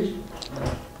 degrees,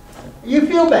 you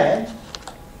feel bad.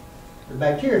 The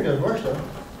bacteria feels worse though.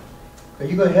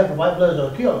 Because you're going to help the white blood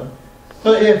cells kill them.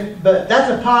 But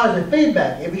that's a positive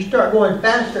feedback. If you start going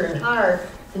faster and higher,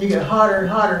 and you get hotter and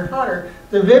hotter and hotter,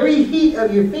 the very heat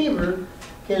of your fever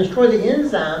can destroy the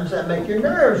enzymes that make your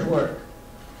nerves work.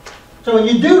 So when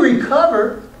you do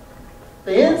recover,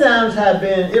 the enzymes have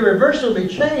been irreversibly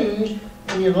changed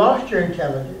and you've lost your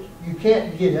intelligence. You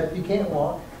can't get up, you can't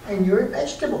walk, and you're a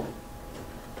vegetable.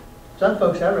 Some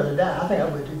folks, I'd rather die. I think I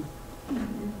would too.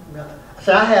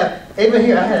 So I have, even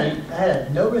here, I had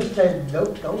a no resuscitation,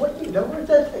 don't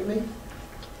resuscitate me.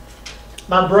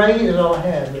 My brain is all I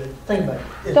have, but think about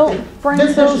it. Don't brain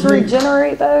this cells is me.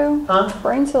 regenerate though? Huh?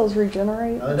 Brain cells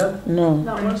regenerate. No, they don't. No.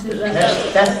 Not much to That's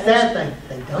the sad thing.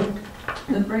 They don't.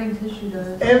 The brain tissue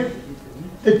does.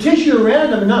 The tissue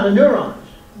around them, not the neurons.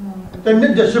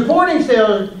 The supporting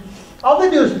cells, all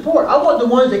they do is support. I want the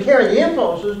ones that carry the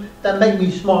impulses that make me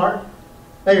smart,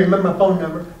 make me remember my phone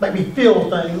number, make me feel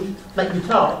things, make me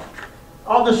talk.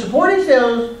 All the supporting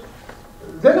cells,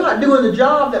 they're not doing the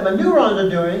job that my neurons are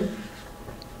doing.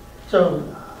 So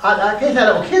I can't say I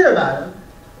don't care about them,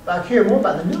 but I care more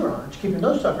about the neurons, keeping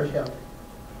those suckers healthy.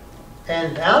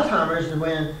 And Alzheimer's is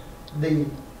when the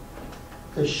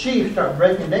sheaths start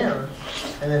breaking down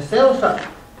and the cells start.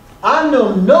 I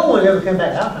know no one ever came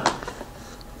back to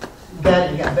Alzheimer's. Got it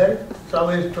and got better. It's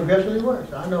always progressively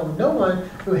worse. I know no one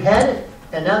who had it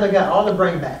and now they got all the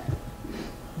brain back.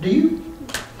 Do you?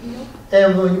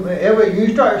 And whenever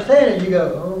you start saying it, you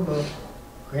go, oh, well,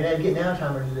 Granddad's getting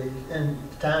Alzheimer's disease. And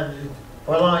it's time,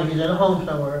 or long he's in a home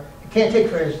somewhere, he can't take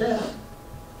care of himself.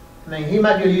 I mean, he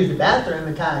might go use the bathroom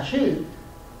and tie a shoe,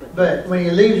 but when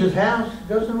he leaves his house,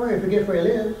 goes somewhere, he forgets where he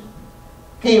lives.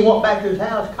 Can't walk back to his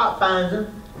house, cop finds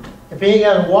him. If he ain't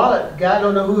got a wallet, guy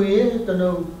don't know who he is, don't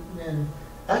know, and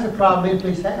that's a problem many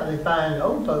police have. They find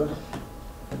old folks,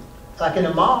 like in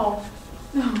the mall.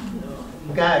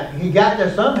 He got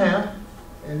there somehow,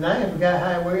 and now he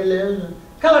forgot where he lives.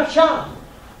 Kind of like a child.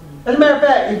 As a matter of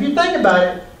fact, if you think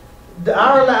about it,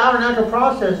 our natural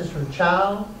process is from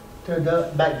child to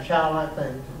adult, back to childlike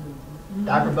things.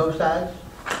 Diaper both sides.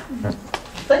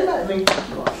 Think about it. I mean,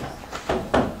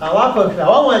 a lot of folks say,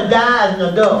 "Oh, I want to die as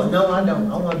an adult." No, I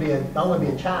don't. I want to be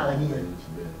a child again.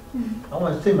 I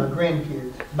want to see my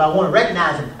grandkids, but I want to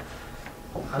recognize them.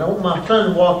 I don't want my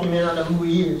son to walk in and I know who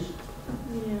he is.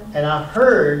 And I've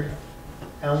heard,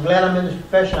 and I'm glad I'm in this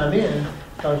profession I'm in,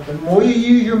 because the more you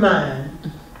use your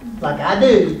mind, like I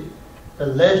do, the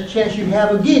less chance you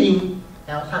have of getting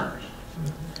Alzheimer's.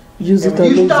 Use And it when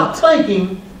or you lose stop it.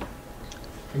 thinking,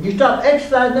 and you stop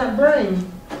exercising that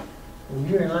brain, then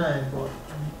you're in line for it.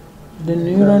 The So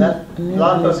neuron, that- a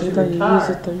lot of use folks it or you use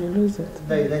retire. it or you lose it.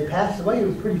 They pass away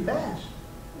pretty fast.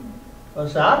 Well,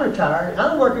 so I retired.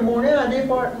 I'm working more now than I did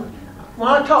when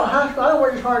I taught high school. I don't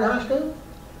work as hard in high school.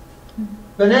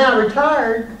 But now I'm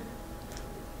retired.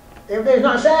 Every day's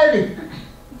not Saturday.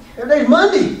 Every day's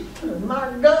Monday.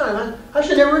 My God, I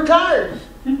should never retired.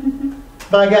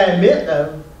 But I got to admit,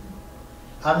 though,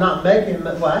 I'm not making,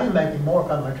 well, I ain't making more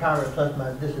because my retirement plus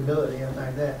my disability and everything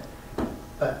like that.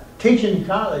 But teaching in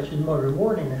college is more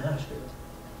rewarding than high school.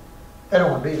 I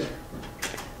don't want to be there.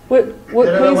 What I don't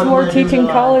know pays what more, I'm gonna do teaching in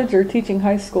life. college or teaching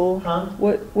high school? Huh?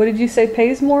 What did you say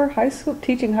pays more? High school,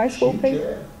 teaching high school pays?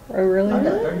 Yeah. Oh, really? I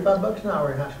got $35 an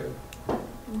hour in high school.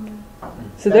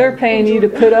 So they're paying you to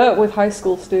put up with high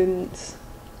school students.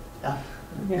 Yeah.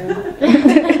 Yeah.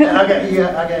 I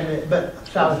got to admit, but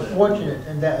so I was fortunate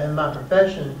in that in my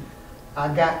profession,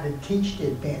 I got to teach the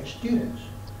advanced students.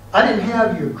 I didn't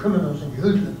have your criminals and your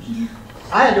hoodlums.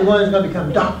 I had the ones going to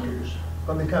become doctors,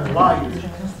 going to become lawyers.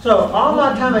 So all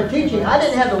my time of teaching, I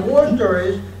didn't have the war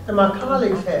stories that my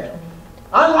colleagues had.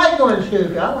 I like going to school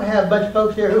because I want to have a bunch of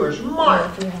folks there who are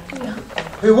smart,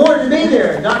 who wanted to be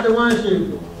there, not the ones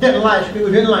who didn't like school,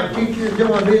 didn't like teachers, didn't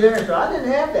want to be there. So I didn't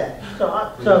have that. So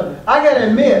I got to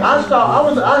admit, I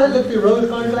had looked through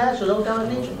rose-colored glasses the whole time I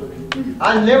was teaching.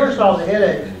 I never saw the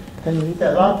headaches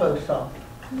that a lot of folks saw.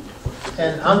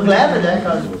 And I'm glad for that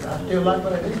because I still like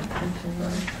what I do.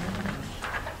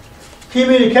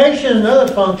 Communication is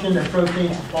another function that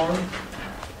proteins perform.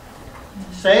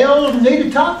 Cells need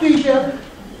to talk to each other.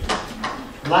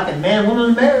 Like a man and woman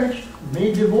in marriage.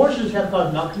 Many divorces have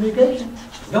caused non-communication.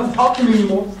 Don't talk to me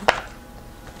anymore.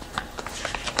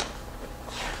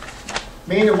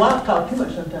 Me and the wife talk too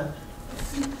much sometimes.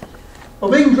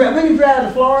 But we can drive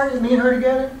to Florida, me and her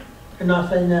together, and not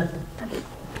say nothing.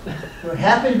 We're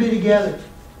happy to be together.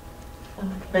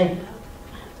 Thank you.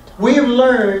 We have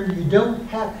learned you don't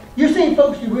have. You've seen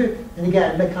folks you with, and they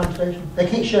got to make conversation. They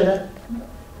can't shut up.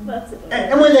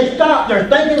 And when they stop, they're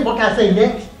thinking, what can I say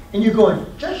next? And you're going,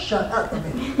 just shut up a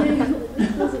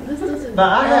minute. But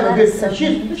I have a good,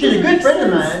 she's a good friend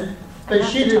of mine, but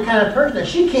she's the kind of person that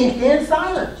she can't stand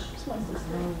silence.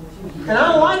 And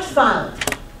I like silence.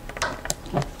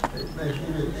 But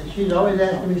she's always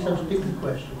asking me some stupid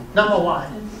question. Not my wife.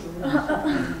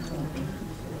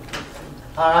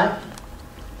 All right?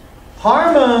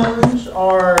 Hormones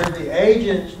are the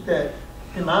agents that,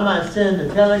 in my mind, send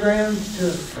the telegrams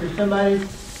to somebody.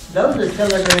 Those are the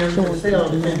telegrams that cells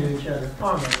send to each other.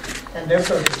 Hormones. And they're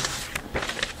proteins.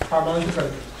 Hormones are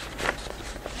proteins.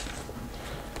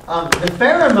 The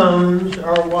pheromones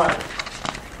are what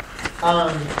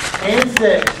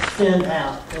insects send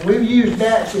out. And we've used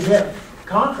that to help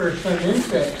conquer some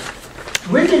insects.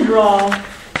 We can draw,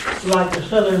 like the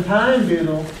southern pine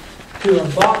beetle, to a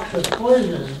box of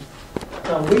poison.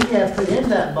 So we have put in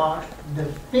that box the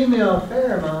female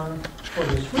pheromone for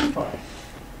the sweetheart.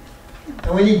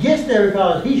 And when he gets there,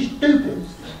 because he's stupid,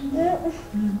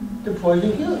 the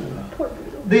poison kills him.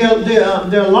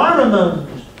 The alarm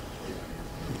moans.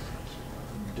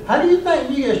 How do you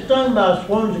think you get stung by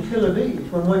swarms of killer bees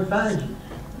when one finds you?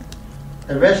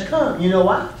 The rest come. You know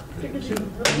why?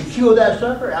 You kill that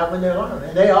sucker out when they're alarmed,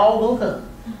 and they all gonna come.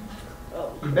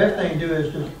 The best thing to do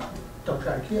is just don't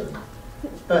try to kill them.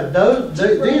 But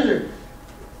these are.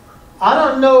 I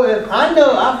don't know if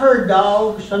I've heard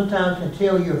dogs sometimes can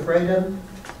tell you're afraid of them.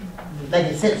 They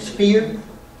can sense fear.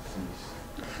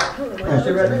 That's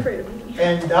it right there.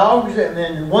 And dogs, and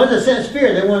then the ones that sense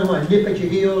fear, they want to nip at your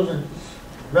heels and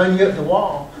run you up the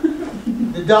wall.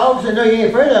 The dogs that know you ain't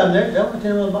afraid of them, they'll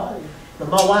pretend to bother you. But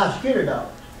my wife scared her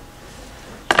dogs.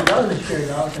 She doesn't scare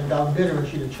dogs, and dog bit her when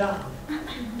she was a child.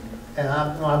 And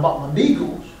when I bought my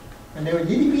beagles, and they were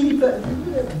itty bitty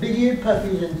puppies, big-eared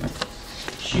puppies, and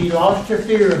she lost her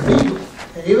fear of beagles.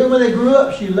 And even when they grew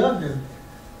up, she loved them.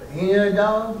 But any other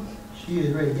dog, she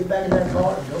is ready to get back in that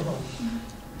car and go home.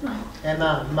 And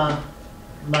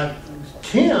my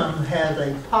Tim has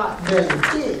a pot-bellied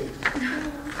pig.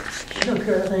 She don't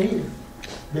care nothing either.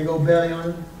 Big old belly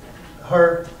on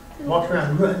her. Walks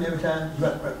around grunting every time.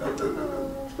 But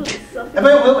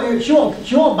she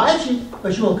won't bite you,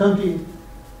 but she won't come to you.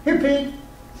 Here, pig.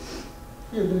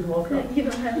 You just walk off. You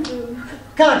don't have to.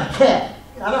 Kind of like a cat.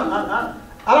 I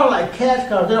don't like cats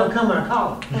because they don't come when I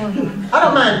call them. I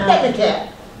don't mind petting a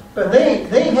cat, but they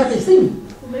ain't happy to see me.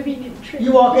 Well, maybe you need to trick.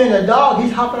 You walk in, a dog,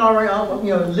 he's hopping all around,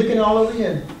 licking all over you,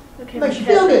 and Okay, makes you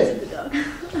feel good.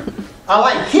 I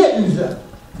like kittens though.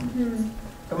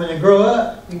 And when they grow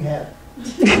up, you can have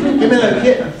it. Give me a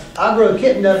kitten. I'll grow a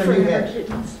kitten up and you can have it.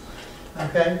 kittens.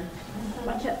 Okay?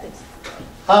 My cat thinks.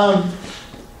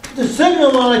 The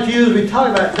signal molecules we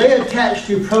talked about, they attach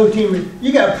to protein.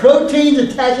 You got proteins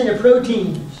attaching to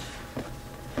proteins.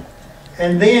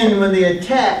 And then when they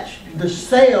attach, the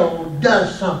cell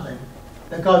does something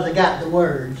because they got the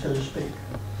word, so to speak.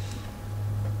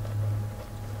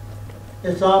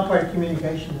 It's all part of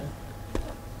communication.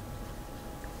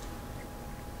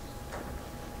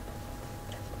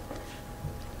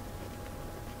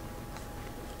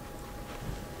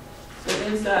 So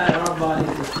inside our bodies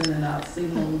are sending out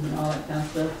signals and all that kind of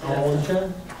stuff. All the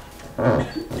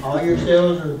time. All your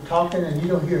cells are talking and you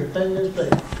don't hear a thing that's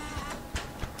saying.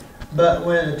 But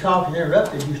when the talk is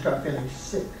interrupted, you start feeling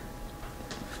sick.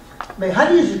 I mean, how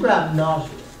do you describe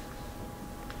nausea?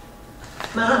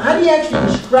 Now, how do you actually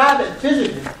describe it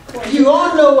physically? You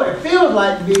all know what it feels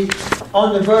like to be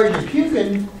on the verge of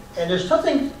puking, and there's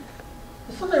something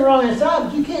wrong inside,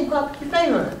 but you can't put your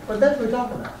finger on it. But that's what we're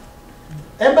talking about.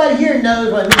 Everybody here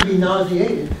knows what it means to be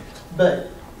nauseated, but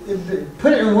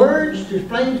put it in words to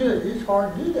explain to it, it's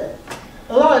hard to do that.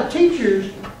 A lot of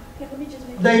teachers,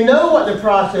 they know what the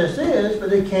process is, but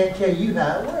they can't tell you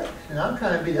how it works. And I'm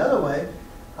trying to be the other way.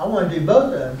 I want to do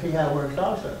both of them, see how it works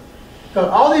also. Because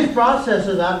all these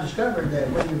processes I've discovered that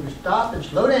when you stop and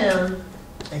slow down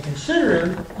and consider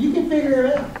them, you can figure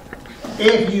it out.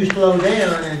 If you slow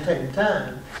down and take the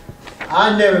time.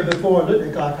 I never before looked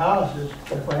at glycolysis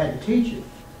before I had to teach it.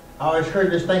 I always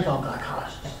heard this thing called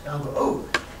glycolysis. And I'll go, oh,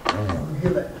 I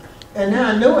hear that. And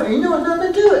now I know it, and you know it's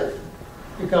nothing to it.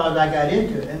 Because I got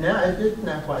into it. And now it's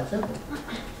not quite simple.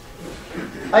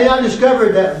 I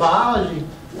discovered that biology,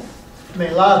 I mean,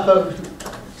 a lot of folks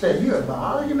said, you're a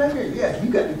biology major? Yeah, you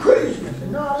got to be crazy. I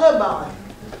said, no, I love biology.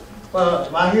 Well,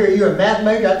 if I hear you're a math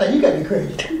major, I think you got to be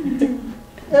crazy.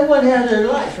 Everyone has their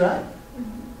likes, right?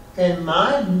 And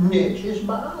my niche is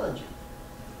biology.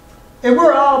 If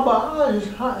we're all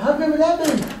biologists, how good would that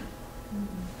be?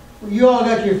 Well, you all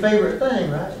got your favorite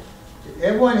thing, right?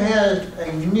 Everyone has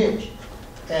a niche.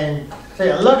 And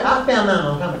say, look, I found mine a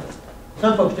long time ago.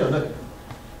 Some folks still looking.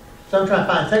 Some trying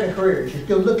to find second careers. You're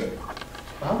still looking.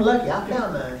 Well, I'm lucky. I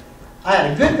found mine. I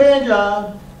had a good paying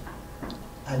job.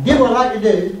 I did what I like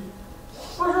to do.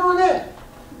 What's wrong with that?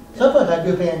 Some folks have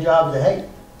good paying jobs they hate.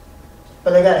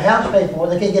 But they got a house to pay for.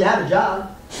 They can't get out of the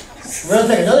job. We're going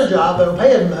to take another job that don't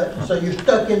pay as much. So you're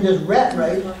stuck in this rat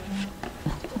race.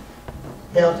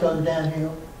 Health goes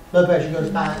downhill. Blood pressure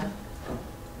goes high.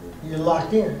 You're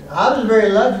locked in. I was very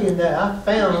lucky in that I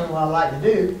found what I like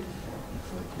to do.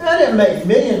 And I didn't make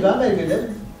millions, but I made a good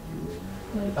living.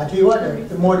 I tell you what,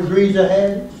 the more degrees I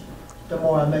had, the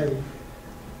more I made.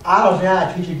 I don't say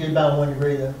I teach a good about 1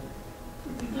 degree though.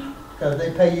 Because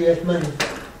they pay you less money.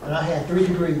 And I had 3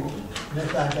 degrees. And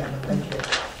that's how I got my paycheck.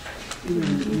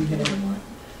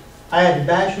 I had a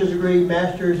bachelor's degree,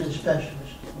 master's, and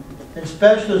specialist. And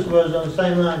specialist was on the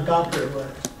same line doctorate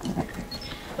was.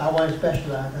 I wanted to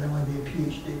specialize. I didn't want to be a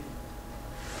PhD.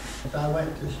 So I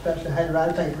went to special. I had to write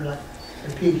a paper like a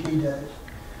PhD does.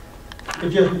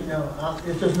 It's just,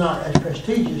 it's just not as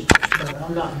prestigious. But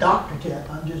I'm not Dr. Tepp.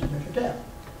 I'm just Mr. Tepp.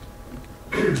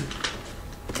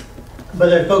 But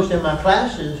there are folks in my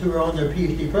classes who are on their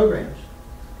PhD programs.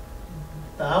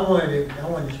 But I wanted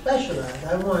to specialize.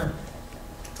 I want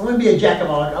to be a jack of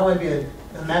all. I want to be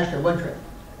a master of one trade.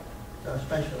 So I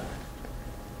specialize.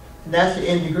 And that's the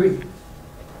end degree.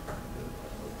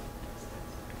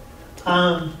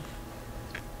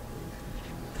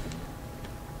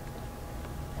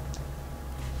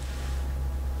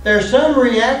 There are some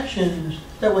reactions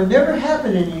that would never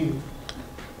happen in you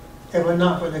if it were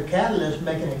not for the catalyst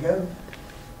making it go.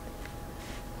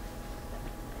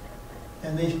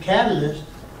 And these catalysts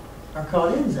are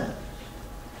called enzymes.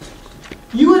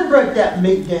 You wouldn't break that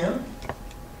meat down.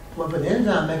 Well, for the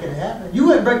enzyme making it happen. You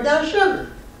wouldn't break down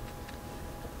sugar.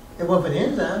 It wasn't for the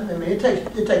enzyme. I mean, it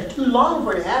takes too long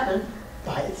for it to happen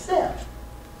by itself.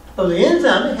 So the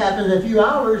enzyme, it happens in a few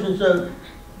hours, and so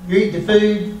you eat the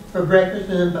food for breakfast,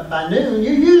 and then by noon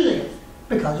you're using it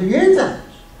because of your enzymes,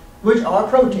 which are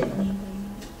proteins.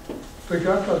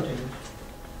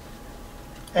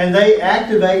 And they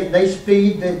activate, they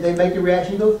speed, they make the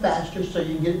reaction go faster so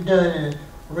you can get it done in a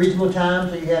reasonable time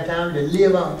so you have time to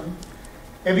live on.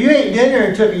 If you ate dinner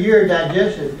and took a year to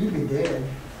digest it, you'd be dead.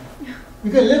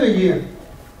 You couldn't live a year.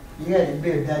 You had to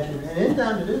be a digestion, and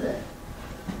enzymes to do that.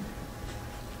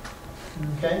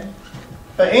 Okay?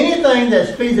 But anything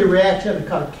that speeds the reaction is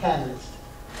called a catalyst.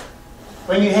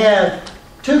 When you have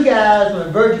two guys on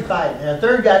the verge of fighting, and a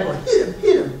third guy going, hit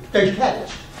him, there's a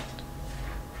catalyst.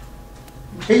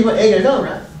 He's egging it on,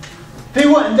 right? If he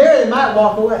wasn't there, they might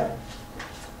walk away.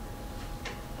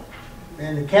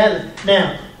 And the catalyst.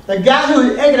 Now, the guy who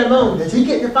is egging them on, does he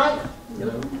get in the fight?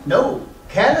 No.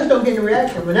 Catalysts don't get in the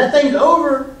reaction. When that thing's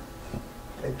over,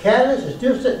 the catalyst is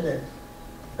still sitting there.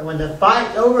 And when the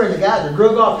fight's over and the guys are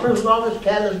drug off principal office,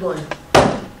 catalyst going.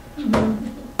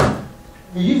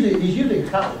 He's usually a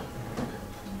coward.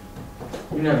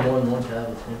 You can have more than one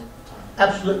catalyst.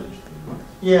 Absolutely.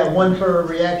 Yeah, one per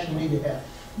reaction you need to have.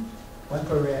 One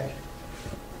per reaction.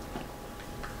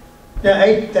 Now,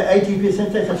 the ATP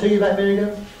synthase I told you about a minute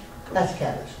ago, that's a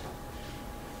catalyst.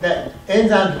 That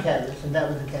enzyme's a catalyst, and that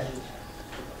was a catalyst.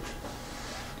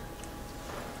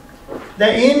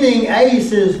 The ending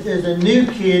ACE is a new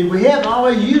kid. We haven't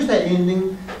always used that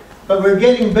ending, but we're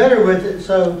getting better with it.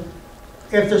 So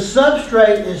if the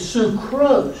substrate is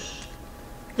sucrose,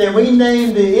 then we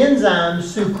name the enzyme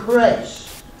sucrase.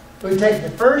 We take the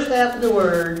first half of the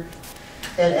word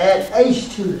and add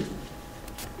ACE to it.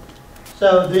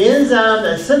 So the enzyme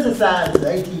that synthesizes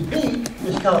ATP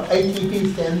is called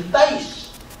ATP synthase.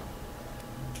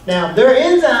 Now, there are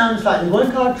enzymes like the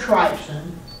one called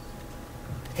trypsin.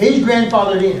 He's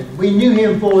grandfathered in. We knew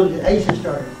him before the ACE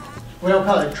started. We don't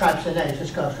call it trypsinase, it's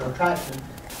called trypsin.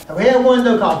 And we have one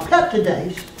though called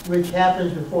peptidase, which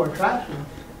happens before trypsin.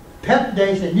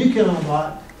 Peptidase, a new kid on the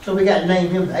block, so we got to name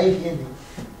him the ACE ending.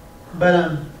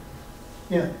 But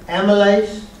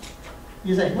amylase.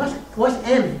 You say, what's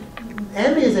AMI?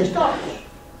 AMI is a starch,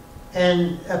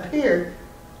 and up here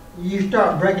you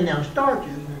start breaking down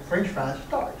starches. And French fries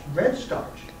starch, bread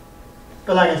starch.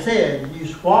 But like I said, you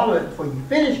swallow it before you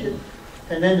finish it,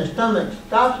 and then the stomach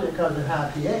stops it because of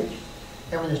high pH.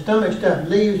 And when the stomach stuff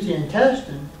leaves the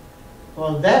intestine,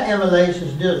 well, that amylase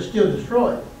is still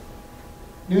destroyed.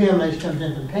 New amylase comes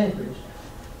in from the pancreas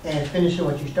and finishes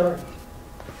what you started.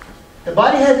 The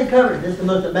body has it covered. This is the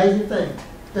most amazing thing.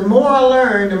 The more I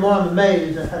learn, the more I'm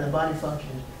amazed at how the body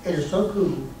functions. It is so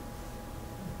cool.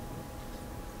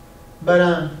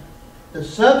 But the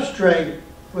substrate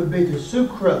would be the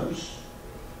sucrose,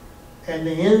 and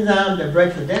the enzyme that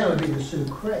breaks it down would be the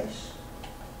sucrase.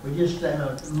 We just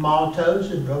maltose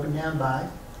is broken down by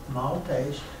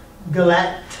maltase.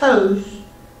 Galactose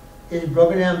is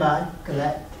broken down by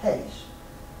galactase.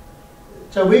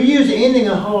 So we use the ending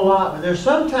a whole lot, but there's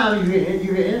sometimes you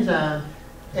get enzyme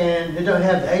and they don't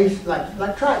have the ACE like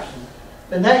trypsin.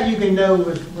 And that you can know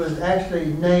was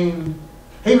actually named.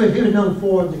 He was known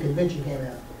before the convention came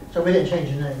out, so we didn't change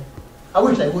his name. I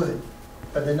wish they would,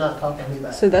 but they're not talking to me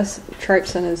about it. So that's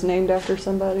trypsin is named after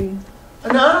somebody?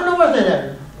 No, I don't know what it's named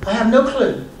after. I have no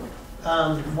clue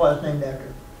what it's named after.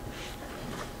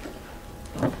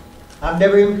 I've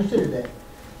never even considered that.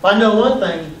 But I know one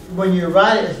thing, when you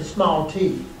write it, it's a small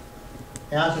t.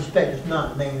 And I suspect it's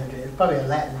not named after it. It's probably a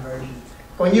Latin version.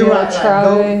 When you write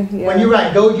when you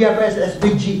write Golgi, that's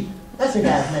big G. That's the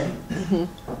guy's name.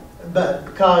 Mm-hmm. But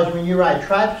because when you write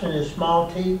trypsin is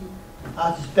small t,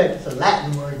 I suspect it's a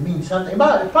Latin word. It means something.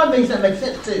 But it probably means something that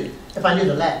makes sense too, if I knew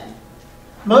the Latin.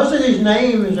 Most of these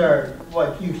names are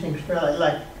what you seem to spell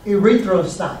like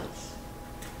erythrocytes.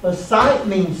 But cyte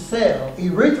means cell.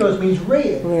 Erythros means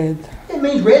red. Red. It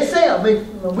means red cell.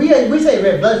 We say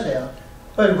red blood cell.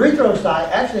 But erythrocyte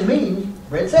actually means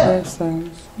red cell. Red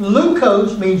cells.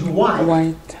 Glucose means white.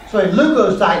 White. So a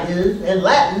leukocyte is, in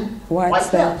Latin, White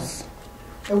cells.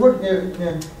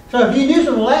 cells. So if you knew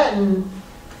some Latin,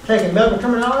 taking medical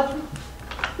terminology,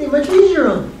 it'd be much easier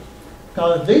on you.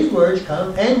 Because these words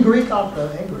come, and Greek also,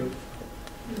 and Greek,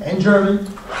 and German.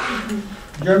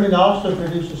 German also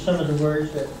produces some of the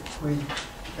words that we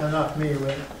are not familiar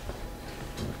with.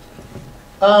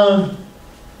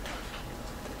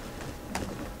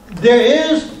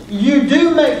 You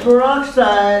do make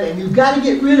peroxide, and you've got to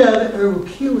get rid of it or it will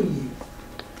kill you.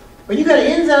 But you got an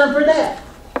enzyme for that.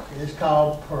 It's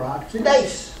called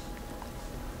peroxidase.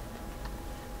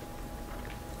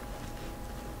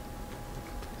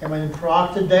 And when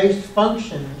peroxidase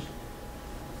functions,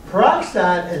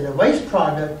 peroxide is a waste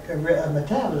product of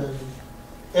metabolism.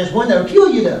 It's one that will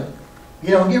kill you though.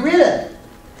 You don't get rid of it.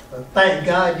 But thank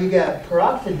God you got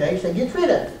peroxidase that gets rid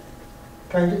of it.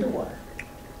 Turns it to water.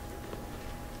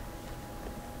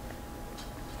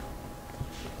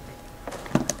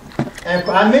 And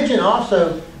I mentioned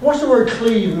also, what's the word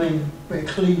cleave mean? When it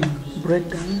cleaves.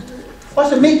 Breakdown. What's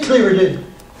the meat cleaver do?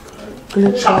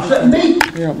 Chops up meat.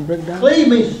 Yeah, breakdown. Cleave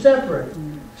means to separate.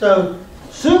 So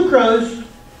sucrose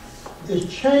is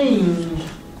changed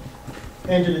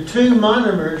into the two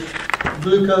monomers,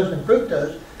 glucose and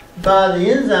fructose, by the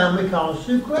enzyme we call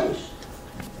sucrase.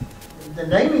 The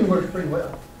naming works pretty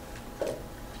well.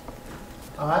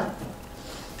 All right?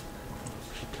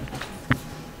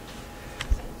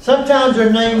 Sometimes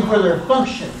they're named for their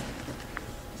function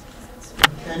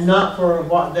and not for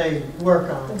what they work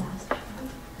on.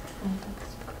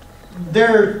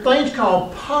 There are things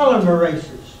called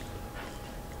polymerases.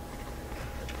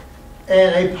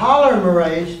 And a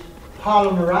polymerase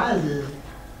polymerizes.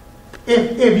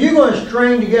 If you're going to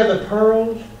string together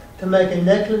pearls to make a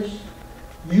necklace,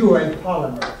 you are a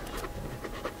polymerase.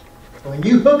 When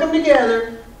you hook them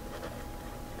together,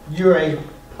 you're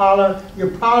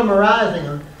polymerizing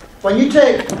them. When you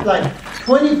take like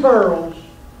 20 pearls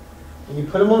and you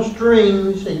put them on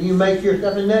strings and you make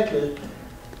yourself a necklace,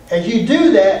 as you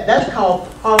do that, that's called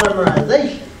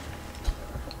polymerization.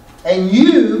 And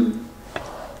you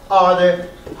are the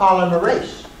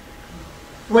polymerase.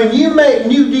 When you make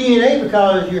new DNA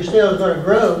because your cell is going to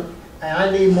grow and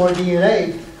I need more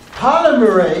DNA,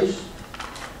 polymerase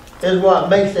is what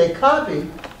makes a copy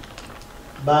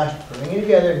by stringing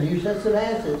together new sets of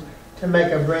acids to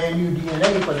make a brand new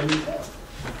DNA for the new cell.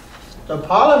 So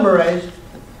polymerase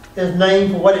is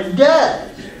named for what it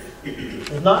does.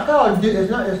 It's not called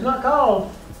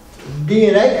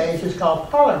DNA-ase, it's called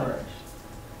polymerase.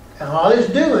 And all it's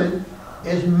doing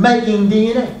is making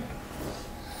DNA.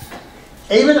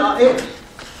 Even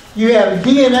if you have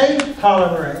DNA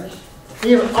polymerase,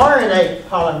 you have RNA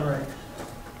polymerase.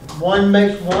 One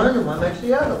makes one and one makes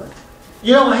the other one.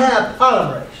 You don't have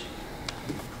polymerase.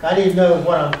 I need to know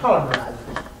what I'm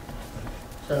polymerizing.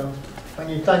 So when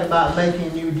you think about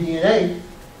making new DNA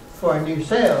for a new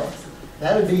cell,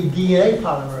 that would be DNA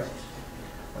polymerase.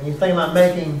 When you think about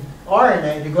making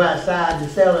RNA to go outside the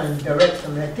cell and direct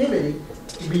some activity,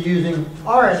 you'd be using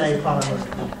RNA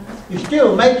polymerase. You're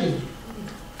still making.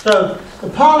 So the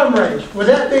polymerase, would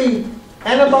that be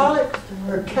anabolic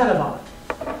or catabolic?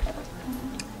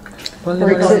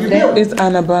 It's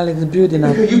anabolic, it's building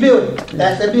up. Because you build it.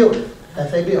 That's a building.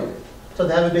 That's a building. So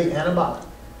that would be anabolic.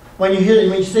 When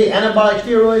you see anabolic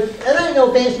steroids, that ain't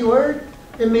no fancy word.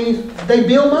 It means they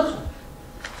build muscle.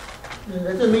 That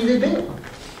doesn't mean they build.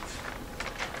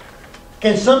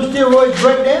 Can some steroids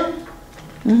break down?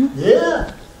 Mm-hmm.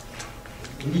 Yeah.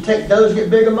 Will you take those to get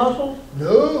bigger muscles?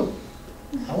 No.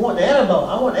 I want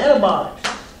antibiotics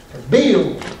to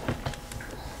build.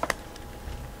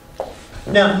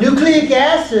 Now, nucleic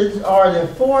acids are the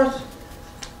fourth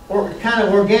kind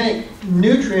of organic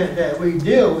nutrient that we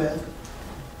deal with.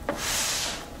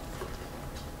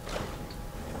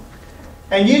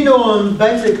 And you know them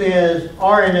basically as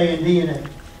RNA and DNA.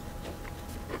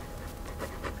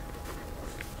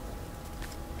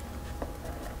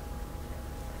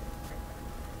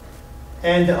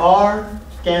 And the R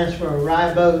stands for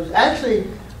ribose. Actually,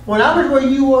 when I was where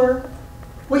you were,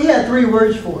 we had 3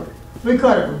 words for it. We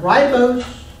called it ribose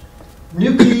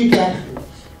nucleic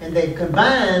acids. And they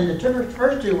combined the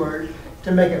first 2 words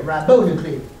to make it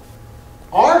ribonucleic.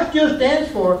 R still stands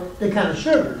for the kind of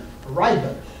sugar,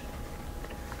 ribose.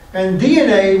 And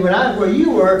DNA, when I was where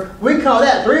you were, we call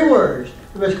that 3 words.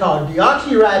 It was called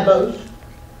deoxyribose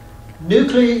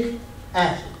nucleic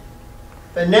acid.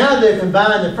 But now they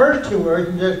combine the first 2 words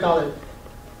and just call it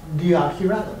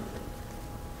deoxyribose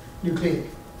nucleic.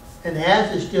 And the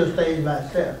acid still stays by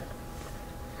itself.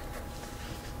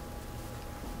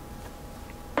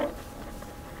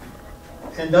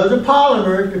 And those are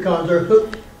polymers because they're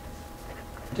hooked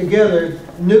together,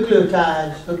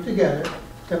 nucleotides hooked together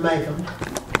to make them.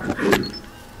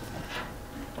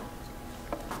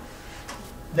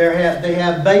 They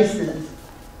have bases.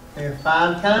 There are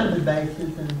 5 kinds of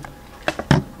bases, and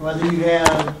whether you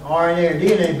have RNA or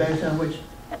DNA based on which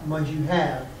ones you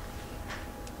have.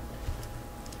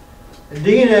 The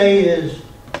DNA is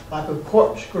like a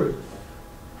corkscrew.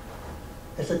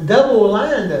 It's a double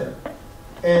line though,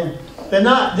 and they're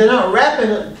not wrapping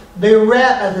it. They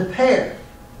wrap as a pair.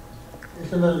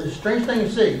 It's another strange thing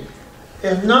to see.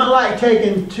 It's not like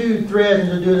taking 2 threads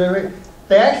and doing it.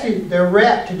 They're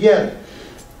wrapped together.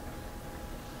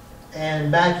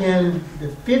 And back in the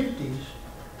 50s,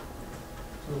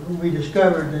 we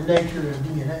discovered the nature of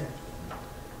DNA.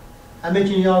 I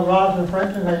mentioned y'all Rosalind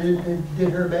Franklin. I did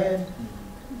her bad.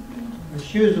 But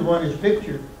she was the one that's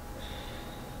pictured.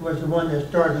 Was the one that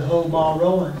started the whole ball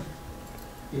rolling.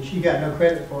 And she got no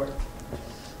credit for it.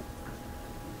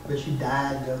 But she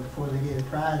died though before they gave the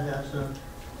prize out, so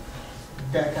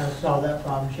that kind of solved that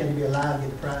problem. She had to be alive to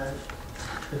get the prize.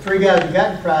 The 3 guys who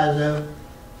got the prize though,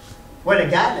 well, they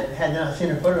got it, had not seen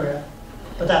her photograph,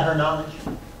 without her knowledge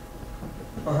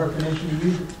or her permission to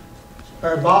use it.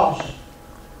 Her boss,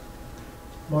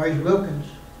 Maurice Wilkins,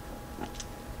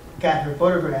 got her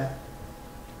photograph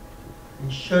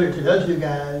and showed it to those 2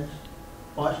 guys,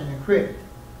 Watson and Crick.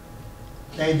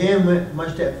 They then went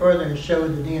one step further and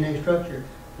showed the DNA structure.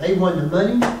 They won the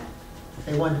money,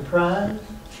 they won the prize.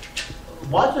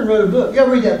 Watson wrote a book. You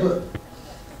ever read that book?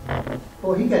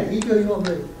 Boy, he got ego you won't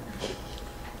believe.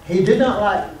 He did not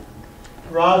like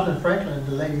Rosalind Franklin,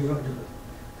 the lady who wrote the book.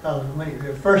 Because when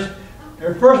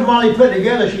their first model he put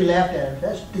together, she laughed at him.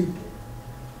 That's stupid.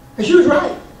 And she was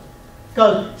right.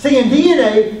 Because, see, in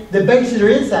DNA, the bases are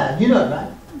inside. You know it,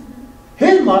 right?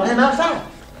 His model had them outside.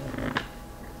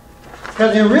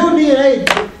 Because in real DNA,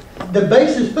 the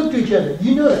bases hook to each other.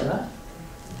 You know that, right?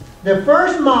 The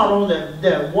first model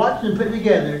that Watson put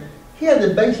together, he had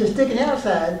the bases sticking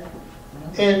outside.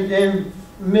 And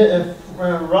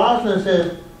Rosalind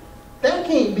says, that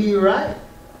can't be right.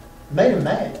 Made him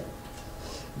mad.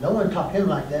 No one talked to him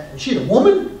like that. And she's a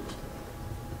woman?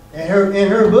 In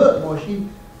her book, boy,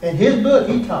 in his book,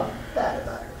 he talked bad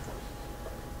about her.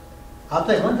 I'll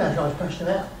think one time she always punched him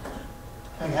out.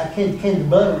 I came to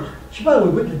blows. She probably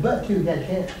would whip his butt too if he had a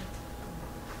chance.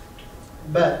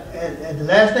 But at the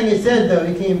last thing he said, though,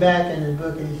 he came back in his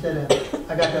book and he said,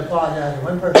 I got to apologize to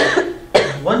one person.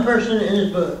 One person in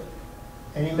his book,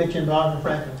 and he mentioned Rosalind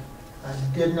Franklin. I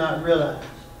did not realize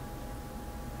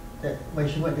that when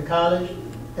she went to college,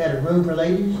 they had a room for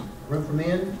ladies, a room for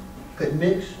men, couldn't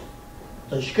mix.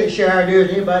 So she couldn't share ideas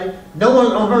with anybody. No one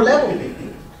on her level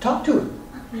talked to her.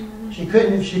 She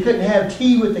couldn't have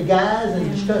tea with the guys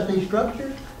and discuss these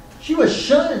structures. She was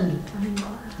shunned.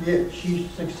 Yet she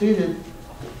succeeded.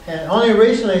 And only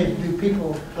recently do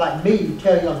people like me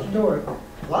tell you the story.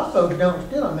 A lot of folks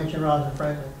still don't mention Rosalind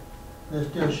Franklin. They're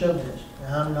still chauvinists.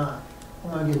 And I'm not.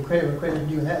 I'm going to give credit where credit's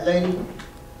due. That lady,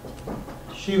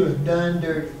 she was done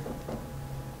dirty.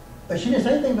 But she didn't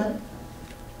say anything about it.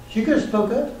 She could have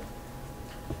spoke up.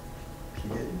 She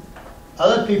didn't.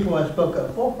 Other people have spoke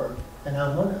up for her, and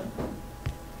I'm one of them.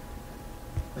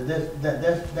 But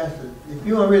if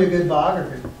you want a really good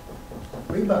biography,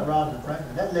 read about Rosalind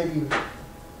Franklin. That lady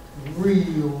was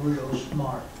real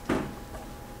smart.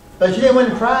 But she didn't win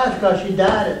the prize because she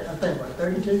died at, I think,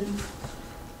 32?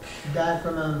 She died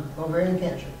from ovarian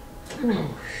cancer.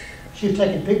 She was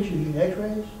taking pictures using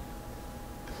x-rays,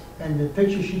 and the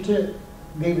picture she took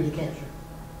gave her the cancer.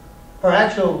 Her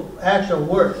actual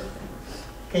work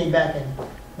came back and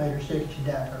made her sick, and she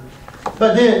died from it.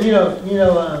 But then,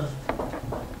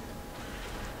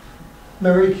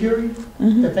 Marie Curie,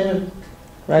 the famous,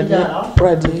 she died also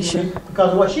Radiation.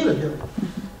 because of what she was doing.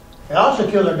 It also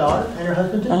killed her daughter and her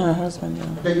husband too. Her husband,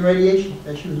 yeah. The radiation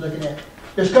that she was looking at.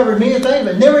 Discovered many things,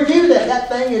 but never knew that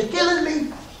thing is killing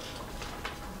me.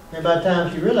 And by the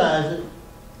time she realized it,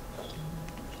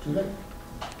 it's too late.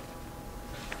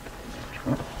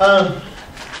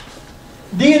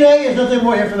 DNA is nothing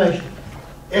more information.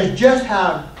 It's just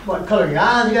what color your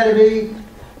eyes got to be,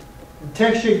 the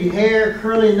texture of your hair,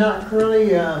 curly, not curly,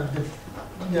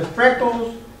 the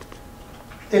freckles.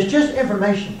 It's just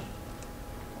information.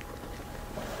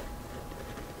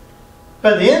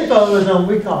 But the info is on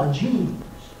what we call genes.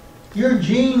 Your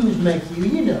genes make you,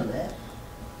 you know that.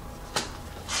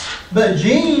 But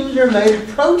genes are made of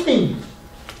proteins.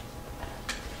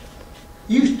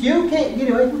 You still can't get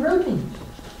away from proteins.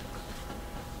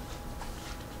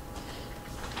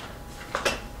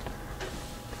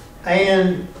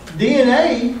 And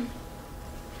DNA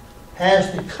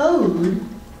has the code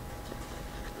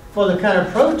for the kind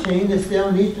of protein the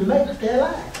cell needs to make to stay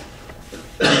alive.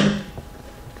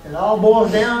 It all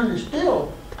boils down to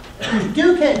still, you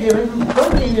still can't give him,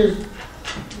 protein is,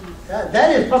 that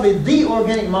is probably the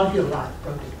organic molecule of life,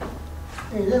 protein.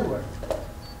 Ain't that word?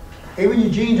 Even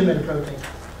your genes are made of protein.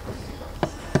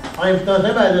 I ain't done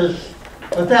about this.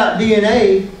 Without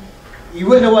DNA, you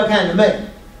wouldn't know what kind to make.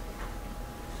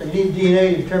 So you need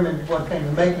DNA to determine what kind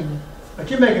you're making. But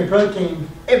you're making protein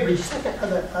every second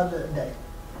of the day.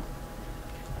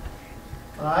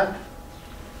 All right?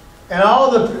 And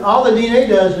all the DNA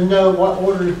does is know what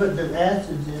order to put the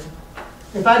acids in.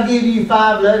 If I give you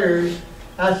 5 letters,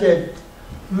 I said,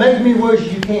 make as many words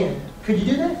as you can. Could you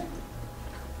do that?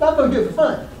 Not going to do it for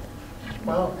fun.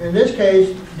 Well, in this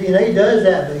case, DNA does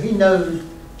that, but he knows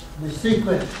the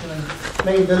sequence. I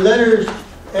mean, the letters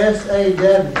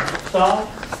S-A-W, saw,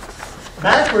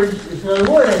 backwards is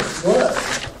another word. It's what?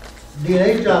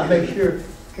 DNA's job to make sure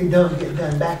it doesn't get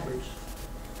done backwards.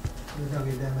 It doesn't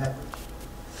get done backwards.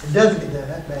 It doesn't get done.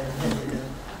 That's bad. It doesn't get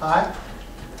done. All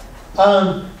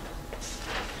right?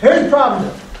 Here's the problem,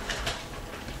 though.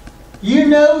 You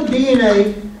know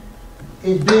DNA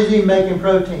is busy making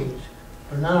proteins.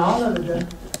 But not all of it does.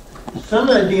 Some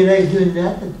of the DNA is doing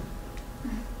nothing.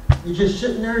 You're just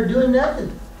sitting there doing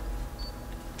nothing.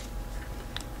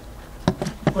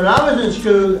 When I was in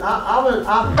school,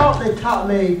 I thought they taught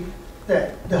me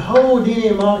that the whole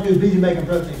DNA molecule is busy making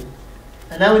protein.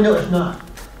 And now we know it's not.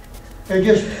 They're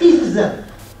just pieces of it.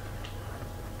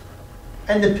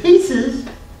 And the pieces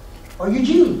are your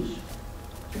genes.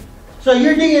 So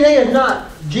your DNA is not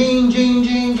gene, gene,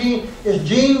 gene, gene. It's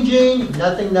gene, gene,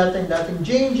 nothing, nothing, nothing,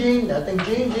 gene, gene, nothing,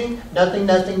 gene, gene, nothing,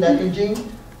 nothing, nothing,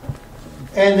 gene.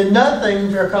 And the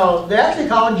nothings are called, they're actually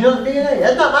called junk DNA.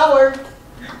 That's not my word.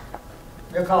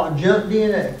 They're called junk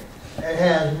DNA. It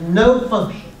has no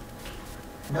function.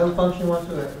 No function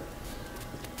whatsoever.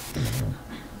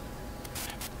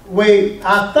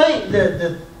 I think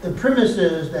that the premise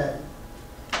is that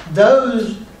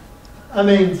those, I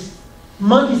mean,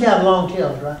 monkeys have long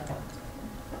tails, right?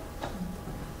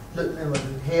 Look at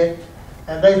the head.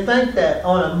 And they think that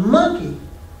on a monkey,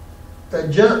 the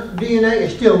junk DNA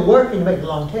is still working to make a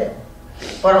long tail.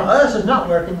 But on us, it's not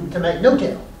working to make no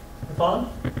tail. You follow?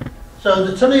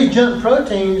 So some of these junk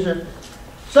proteins are,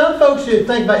 some folks who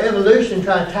think about evolution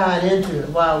try to tie it into it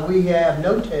while we have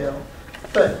no tail.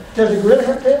 But does a gorilla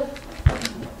have a tail?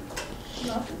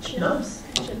 Not the chimps. No.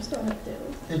 Chimps don't have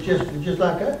tails. It's just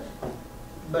like us.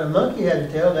 But a monkey has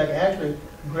a tail that can actually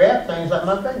grab things like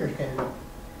my fingers can do.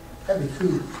 That'd be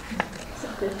cool. It's a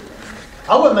good thing.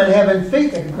 I wouldn't mind having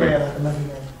feet that could grab like a monkey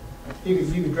can.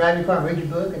 You could drive your car and read your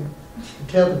book and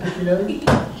tell the picture nose.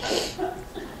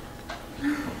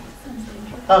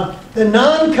 The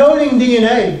non-coding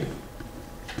DNA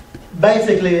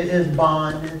basically is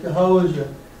bond. It holds the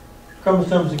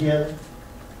chromosomes together.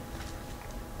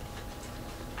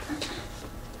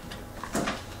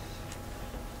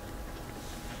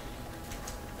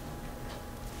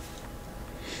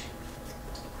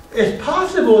 It's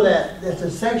possible that there's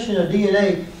a section of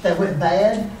DNA that went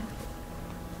bad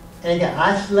and it got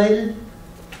isolated,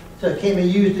 so it can't be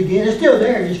used again. It's still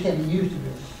there, it just can't be used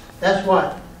again. That's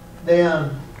what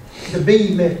the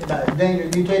B myth about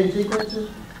endangered mutated sequences.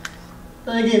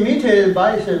 Then they get mutated, the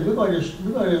body says, we're going to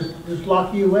just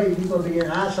lock you away. You're going to be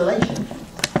in isolation.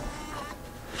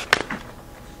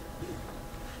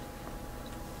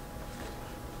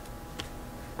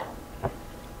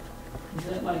 Is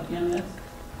that like MS?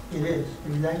 It is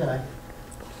exactly like it.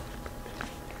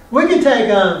 We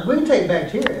can take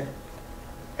bacteria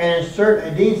and insert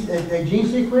a gene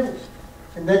sequence,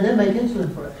 and then they make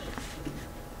insulin for us.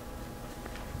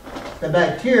 The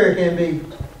bacteria can be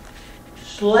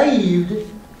slaved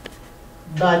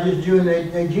by just doing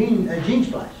a gene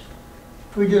splice.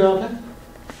 We do it all the time.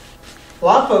 A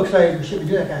lot of folks say we shouldn't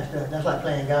be doing that kind of stuff. That's like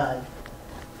playing God.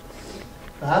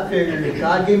 But I figured if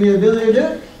God gave me the ability to do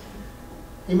it,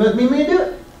 He must mean me to do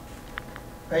it.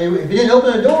 If He didn't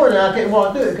open the door, then I couldn't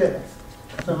walk through it, could I?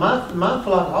 So my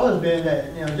philosophy has always been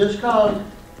that, just because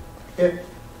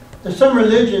there's some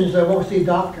religions that won't see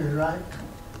doctors, right?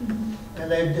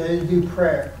 And they do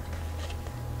prayer.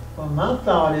 Well, my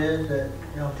thought is that,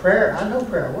 prayer, I know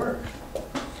prayer works.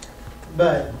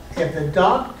 But if the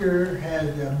doctor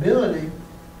has the ability,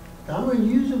 I'm going to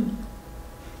use them.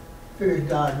 Figure it's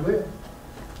God's will.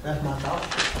 That's my thought.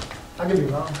 I could be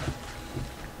wrong.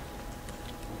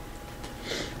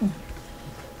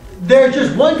 There's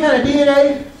just one kind of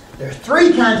DNA. There's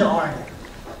 3 kinds of RNA.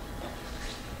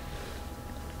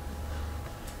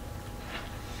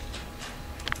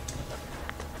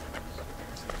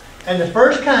 And the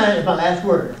first kind is my last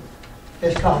word.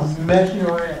 It's called messenger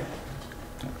RNA.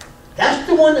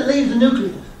 one that leaves the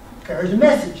nucleus carries a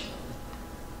message.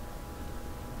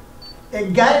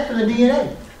 It got it from the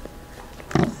DNA.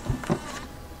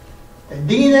 The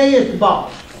DNA is the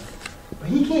boss. But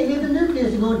he can't leave the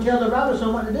nucleus and go and tell the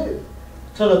ribosome what to do.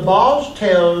 So the boss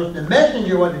tells the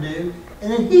messenger what to do,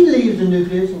 and then he leaves the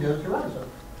nucleus and goes to the ribosome.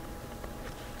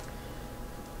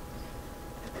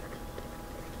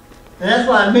 And that's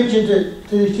why I mentioned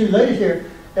to these two ladies here,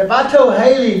 if I told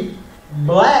Haley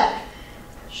black,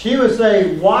 she would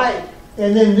say white,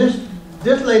 and then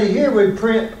this lady here would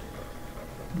print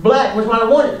black, which is what I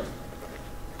wanted.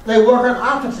 They work on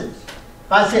opposites.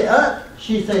 If I say up,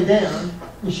 she'd say down,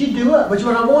 and she'd do up, which is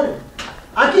what I wanted.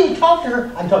 I can't talk to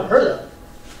her. I can talk to her though.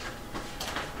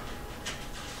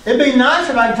 It'd be nice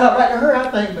if I could talk right to her, I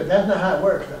think, but that's not how it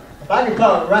works. If I could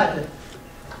talk right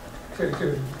to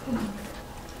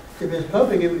Miss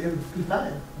Popick, it would be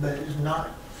fine, but it's not.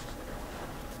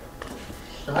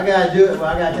 So I got to do it. Well,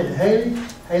 I got to take to Haley.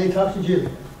 Haley talks to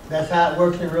Julia. That's how it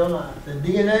works in real life. The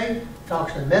DNA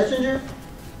talks to the messenger.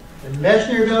 The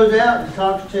messenger goes out and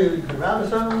talks to the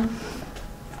ribosome,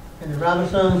 and the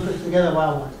ribosome puts together what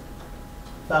I want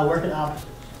by working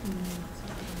opposites.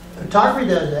 Photography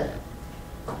does that.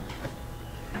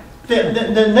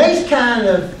 The next kind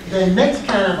of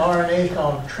RNA is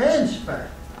called transfer.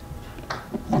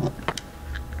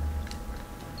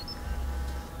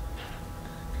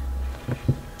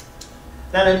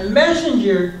 Now the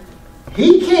messenger,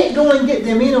 he can't go and get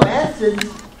the amino acids.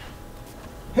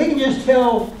 He can just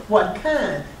tell what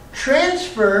kind.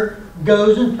 Transfer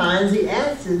goes and finds the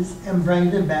acids and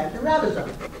brings them back to the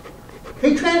ribosome.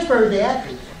 He transfers the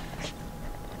acids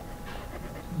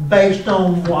based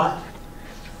on what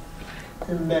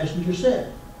the messenger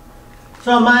said.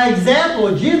 So my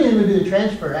example, Julian would be the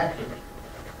transfer actually.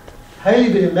 Haley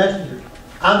would be the messenger.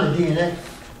 I'm the DNA.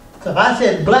 So if I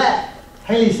said black,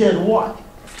 Haley says white.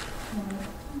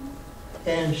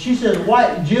 And she says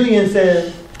white, Julian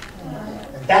says,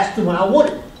 that's the one I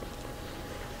wanted.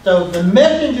 So the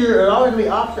messenger will always be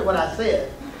opposite what I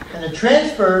said. And the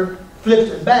transfer flips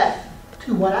it back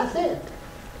to what I said.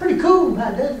 Pretty cool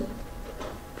how it does it.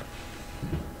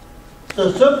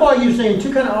 So far you've seen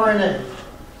two kinds of RNA.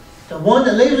 The one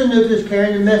that leaves the nucleus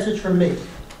carrying the message from me.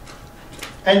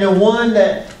 And the one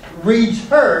that reads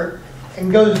her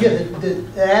and goes get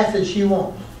the acid she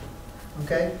wants.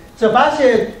 Okay? So if I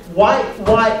said white,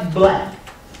 white, black,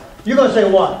 you're going to say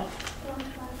what?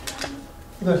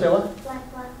 You're going to say what?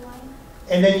 Black, black, white.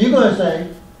 And then you're going to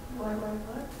say, White, white,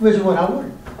 white. which is what I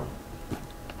wanted.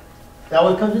 That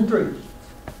one comes in threes.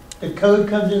 The code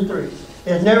comes in threes.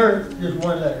 It's never just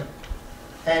one letter.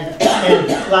 And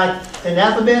like an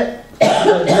alphabet,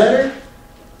 a letter,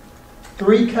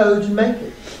 3 codes make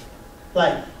it.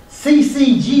 Like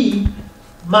CCG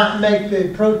might make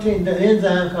the protein, the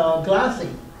enzyme called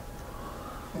glycine.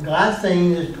 And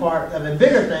glycine is part of a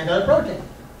bigger thing called a protein.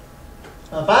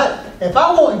 Now if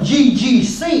I want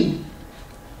GGC,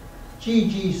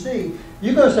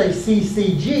 you're going to say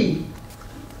CCG.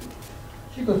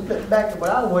 She's going to flip back to what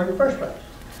I wanted in the first place.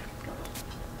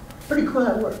 Pretty cool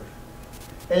how it works.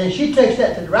 And then she takes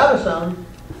that to the ribosome,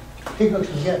 he hooks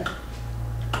them together.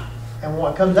 And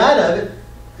what comes out of it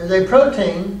is a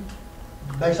protein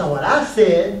based on what I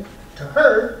said to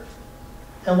her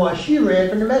and what she read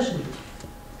from the messenger.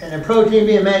 And the protein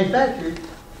being manufactured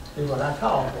is what I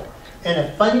call for. In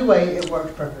a funny way, it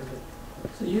works perfectly.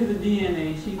 So you're the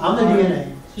DNA. She's I'm the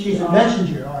DNA. She's a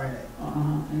messenger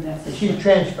RNA. And that's it. She's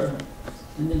transfer.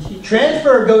 And then she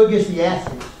Transfer goes against the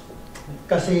acids.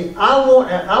 Because see, I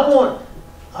want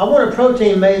a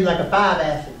protein made like a 5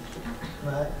 acid.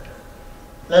 Right?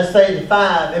 Let's say the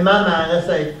 5, in my mind, let's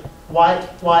say white,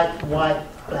 white, white,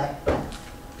 black, black.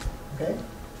 Okay?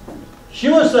 She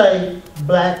will say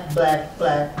black, black,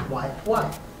 black, white,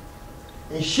 white.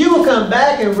 And she will come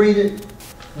back and read it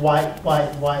white,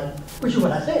 white, white, which is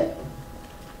what I said.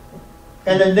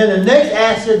 And then the next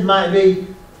acid might be,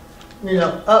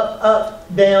 up,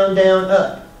 up, down, down,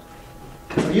 up.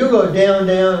 Or you go down,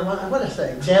 down, what did I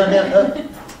say? Down, down, up.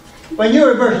 When you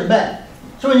reverse it back.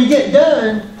 So when you get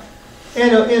done,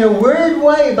 in a weird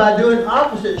way, by doing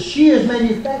opposite, she has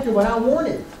manufactured what I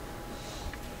wanted.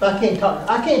 But I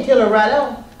can't tell her right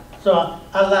out, so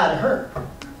I lie to her.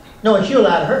 No, and she'll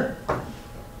lie to her.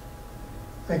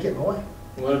 I get my way.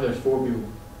 What if there's 4 people?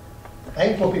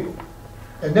 Ain't 4 people.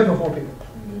 There's never 4 people.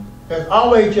 There's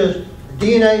always just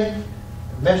DNA,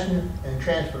 messenger, and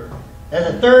transfer. There's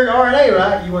a third RNA,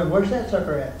 right? You went, where's that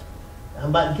sucker at? I'm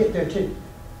about to get there too.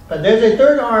 But there's a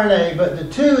third RNA, but the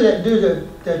two that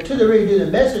really do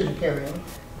the message carrying,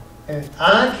 and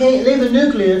I can't leave the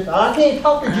nucleus. I can't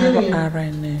talk to Julian.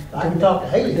 RNA. I can talk to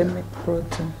Haley. They make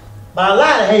protein. But I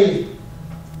lie to Haley.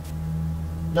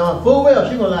 knowing full well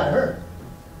she's gonna lie to her.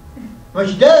 When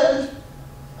she does,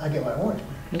 I get what I want.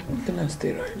 Can I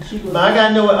stay right? She But go, I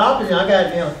gotta know what opposite, I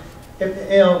got,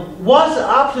 what's the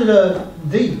opposite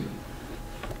of D?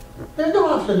 There's no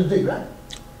opposite of D, right?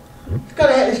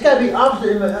 It's gotta be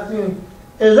opposite, I mean,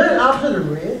 is there an opposite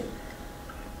of red?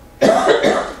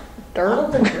 I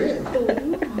don't think there is.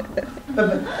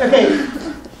 Okay,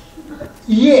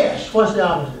 yes, what's the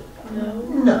opposite? No.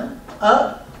 No.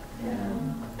 Up,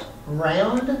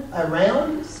 round,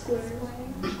 around, Square.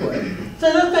 square.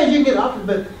 So there's things you can get opposite,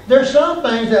 but there's some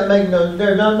things that make no,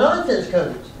 they're no nonsense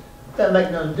codes that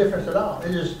make no difference at all.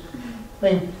 It just,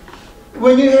 I mean,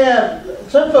 when you have,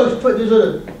 some folks put these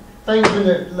little things in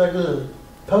their, like little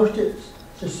Post-its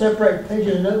to separate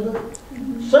pages in a notebook.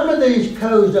 Some of these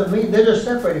codes don't mean, they're just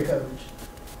separated codes.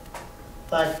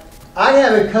 Like, I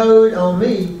have a code on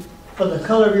me for the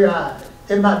color of your eyes.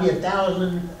 It might be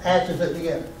 1,000 actions put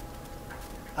together.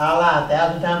 I'll lie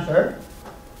 1,000 times to her.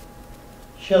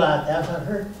 She'll lie 1,000 times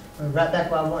to her. And right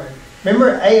back where I wanted.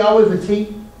 Remember A always with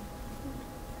T?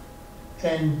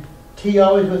 And T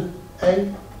always with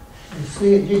A? And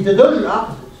C and G. So those are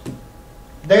opposites.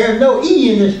 There's no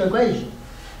E in this equation.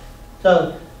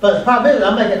 So, but the problem is,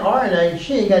 I'm making R and A,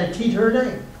 she ain't got a T to her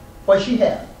name. What she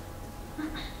have?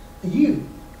 A U.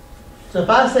 So if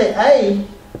I say A,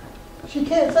 she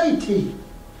can't say T.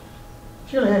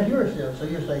 She'll have yours still, so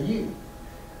you'll say U.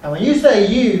 And when you say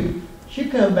U, she'll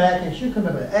come back and she'll come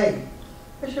up with A.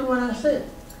 That's what I said.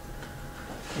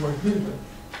 It works beautifully.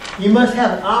 You must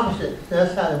have an opposite.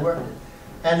 That's how they work it.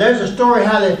 And there's a story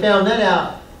how they found that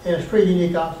out, and it's pretty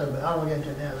unique also, but I don't want to get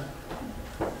into it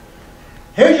now.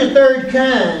 Here's your third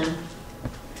kind.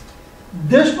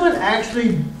 This one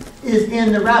actually is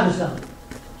in the ribosome.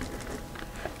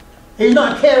 He's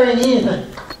not carrying anything.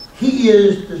 He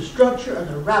is the structure of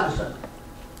the ribosome.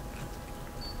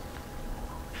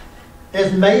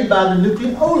 It's made by the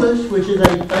nucleolus, which is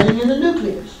a thing in the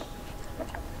nucleus.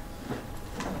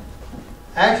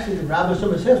 Actually, the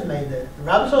ribosome itself is made there. The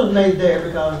ribosome is made there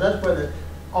because that's where the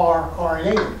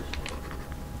RNA is.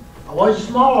 I want a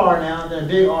small R now, then a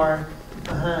big R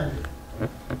behind it.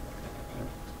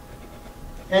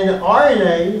 And the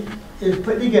RNA is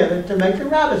put together to make the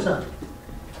ribosome.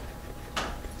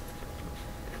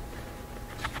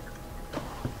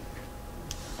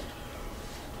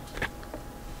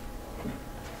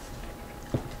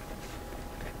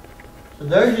 So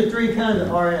there's your three kinds of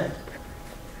RNA.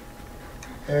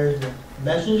 There's the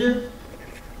messenger,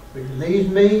 which leaves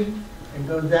me and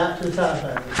goes out to the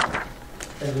cytoplasm.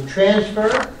 There's a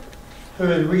transfer, who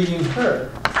is reading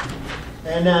her.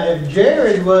 And now if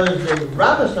Jared was the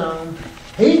ribosome,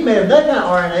 he's made another kind of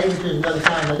RNA, which is another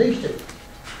kind of these two.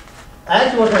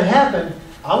 Actually what's going to happen,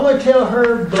 I'm going to tell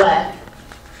her black,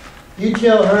 you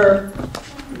tell her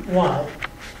white.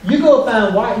 You go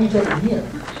find white and you take it to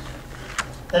him.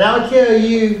 And I'll tell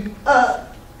you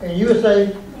up, and you will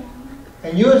say,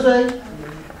 and you will say,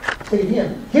 take it to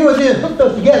him. He will then hook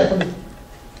those together for me.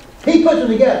 He puts them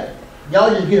together. Y'all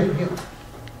just get them from him.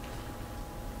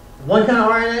 One kind of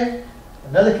RNA,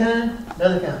 another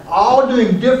kind, all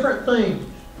doing different things.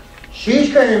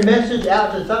 She's carrying a message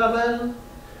out to the cytoplasm.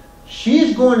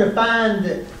 She's going to find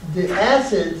the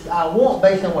acids I want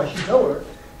based on what she told her,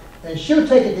 and she'll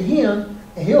take it to him,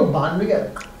 and he'll bond them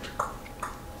together.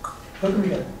 Hook them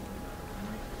together.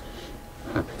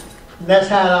 And that's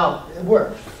how it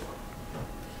works.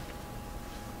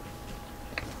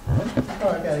 Oh,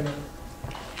 I gotta go.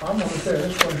 I'm almost there.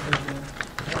 This one's pretty good.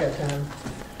 I got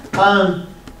time.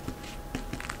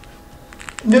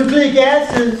 Nucleic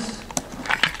acids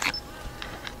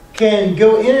can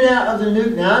go in and out of the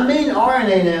nucleus. Now, I mean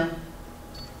RNA now.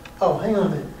 Oh, hang on a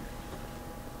minute.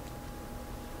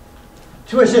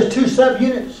 So it says 2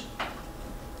 subunits.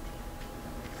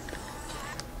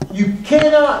 You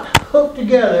cannot hook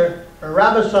together a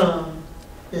ribosome.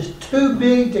 It's too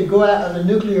big to go out of the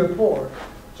nuclear pore.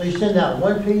 So you send out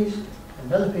one piece,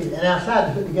 another piece, and outside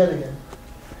to put together again.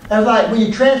 That's like when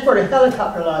you transport a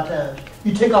helicopter a lot of times.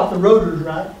 You take off the rotors,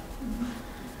 right?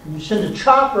 And you send a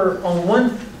chopper on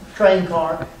one train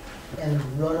car and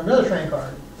run another train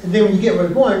car. And then when you get where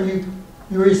you're going, you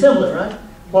reassemble it, right?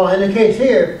 Well, in the case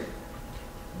here,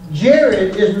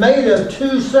 Jared is made of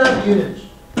 2 subunits.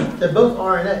 They're both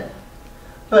RNA.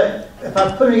 But if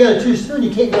I put them together too soon,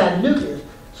 you can't get out of the nucleus.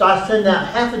 So I send out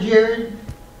half of Jared,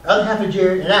 other half of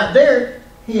Jared, and out there,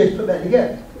 he is put back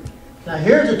together. Now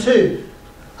here's the 2.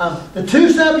 The 2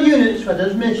 subunits, what I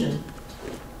just mentioned,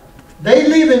 they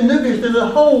leave the nucleus through the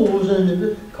holes in the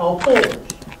nucleus called pores.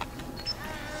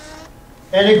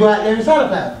 And they go out there in the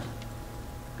cytoplasm.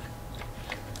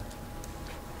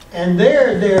 And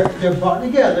there they're brought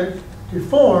together to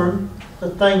form the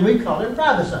thing we call it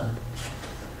ribosome.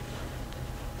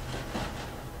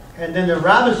 And then the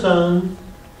ribosome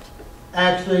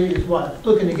actually is what's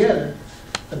looking together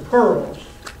the pearls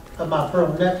of my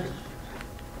pearl necklace.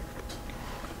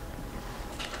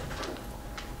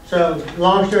 So,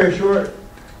 long story short,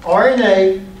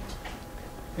 RNA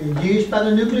is used by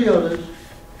the nucleolus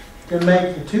to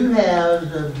make the two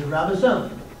halves of the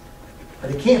ribosome.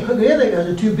 But it can't hook together because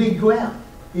they're too big to go out.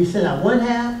 You send out one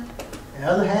half, the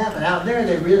other half, and out there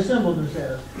they reassemble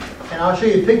themselves. And I'll show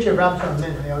you a picture of ribosome in a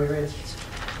minute. Are you ready?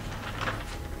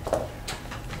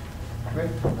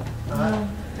 Ready? All right.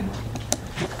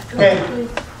 Okay.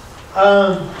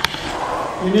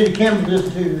 You need a camera for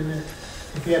this too in a minute,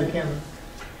 if you have a camera.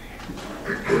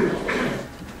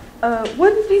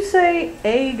 What did you say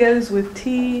A goes with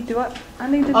T? I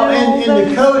need to know Oh, all and in those?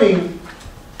 the coding,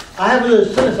 I have a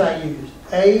little sentence I use.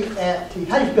 A at T.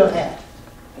 How do you spell at?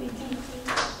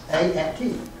 A at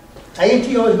T. A and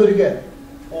T always go together.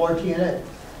 Or T and A.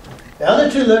 The other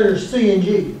two letters, C and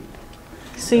G.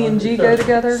 C and G go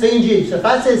together? C and G. So if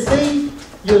I said C,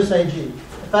 you'll say G.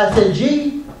 If I said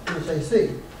G, you'll say C.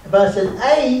 If I said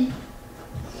A,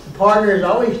 the partner is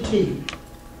always T.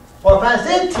 Or if I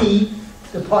said T,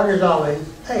 the partner is always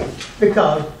A.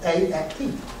 Because A at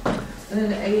T. And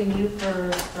then A and U for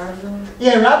ribosome?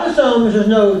 Yeah, ribosomes, there's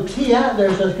no T out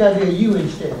there, so it's got to be a U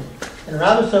instead. And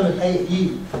ribosome is A at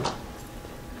U.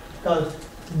 Because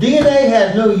DNA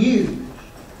has no U's.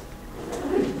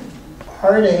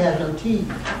 RNA has no T's.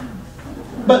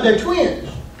 But they're twins.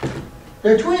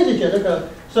 They're twins each other.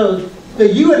 So the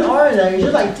U in RNA is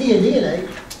just like T in DNA.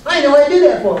 I ain't know why they do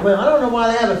that for. Well, I don't know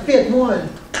why they have a fifth one.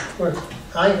 Or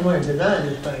I ain't the one who designed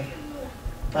this thing.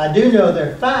 I do know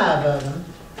there are 5 of them.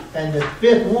 And the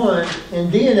fifth one, in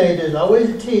DNA, there's always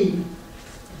a T.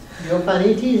 You don't find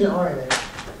any T's in RNA.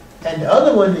 And the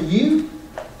other one, the U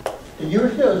is in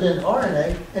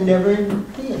RNA and never in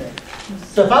DNA.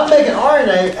 So if I'm making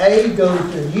RNA, A goes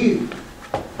to the U.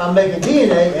 If I'm making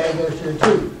DNA, A goes to the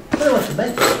T. Pretty much the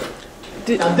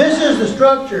basic. Now this is the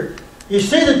structure. You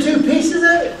see the two pieces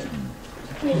of it?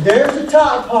 There's the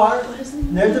top part,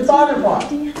 and there's the bottom part.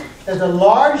 There's a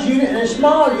large unit and a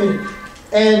small unit.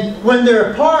 And when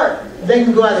they're apart, they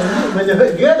can go out and move. When they're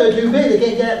put together, they're too big, they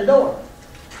can't get out the door.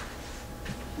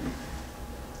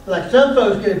 Like some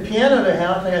folks get a piano in their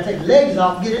house, they got to take the legs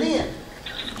off and get it in.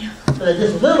 So they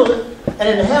just little it, and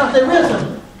in the house they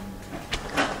reassemble it.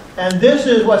 And this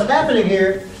is what's happening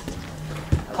here.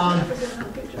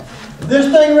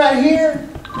 This thing right here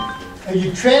is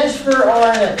you transfer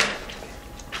RNA.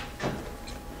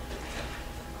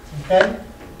 Okay?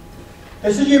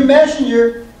 This is your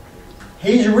messenger.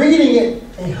 He's reading it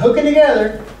and hooking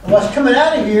together. And what's coming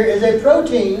out of here is a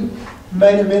protein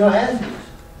made of amino acids.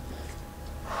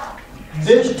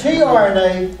 This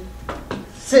tRNA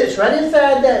sits right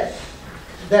inside that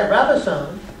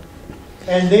ribosome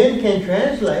and then can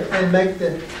translate and make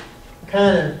the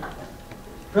kind of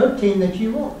protein that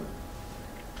you want.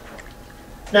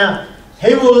 Now,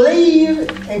 he will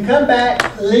leave and come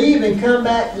back, leave and come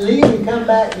back, leave and come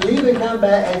back, leave and come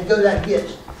back, and goes out and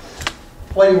gets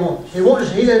what he wants.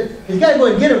 He's got to go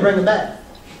and get him and bring him back.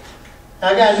 Now,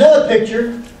 I got another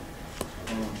picture.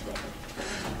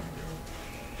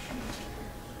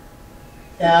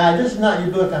 This is not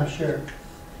your book, I'm sure.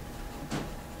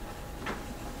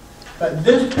 But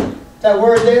that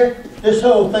word there, this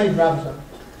whole thing's ribosome.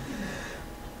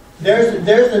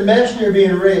 There's the messenger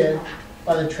being read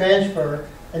by the transfer,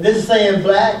 and this is saying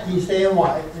black, he's saying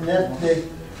white, and that's the,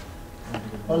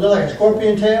 what looks like a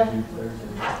scorpion tail.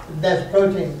 That's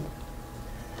protein.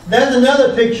 There's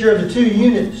another picture of the two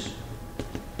units.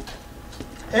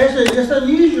 There's this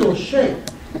unusual shape,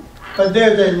 but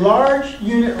there's a large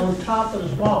unit on top of the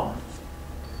small one.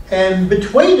 And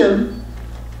between them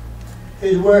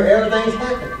is where everything's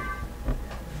happening.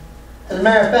 As a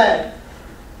matter of fact,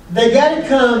 they got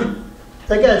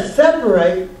to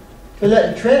separate to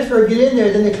let the transfer get in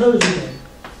there, then they close it in.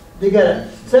 They got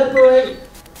to separate,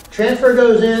 transfer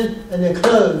goes in, and they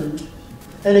close.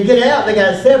 And to get out, they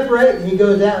got to separate, and he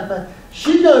goes out.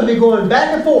 She's going to be going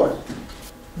back and forth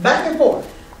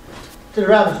to the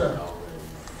ribosome.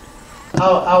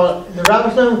 The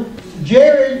ribosome,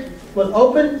 Jared will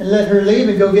open and let her leave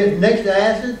and go get next to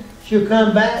acid. She'll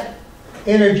come back,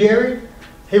 enter Jared.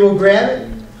 He will grab it,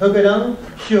 hook it on.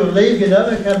 She'll leave, get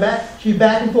up, and come back. She's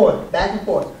back and forth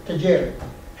to Jared.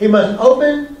 He must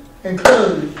open and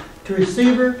close to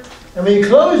receive her. And when he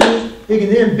closes, he can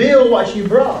then build what she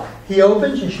brought. He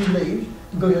opens and she leaves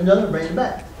and goes to another and brings it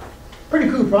back. Pretty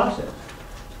cool process.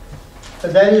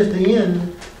 But that is the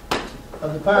end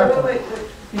of the PowerPoint. Wait.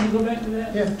 Can you go back to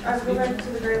that? Yeah. Let's go back to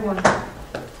the gray one.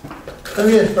 Let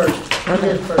me get it first. He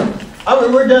is perfect. I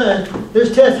mean, we're done.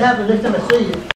 This test happens next time I see you.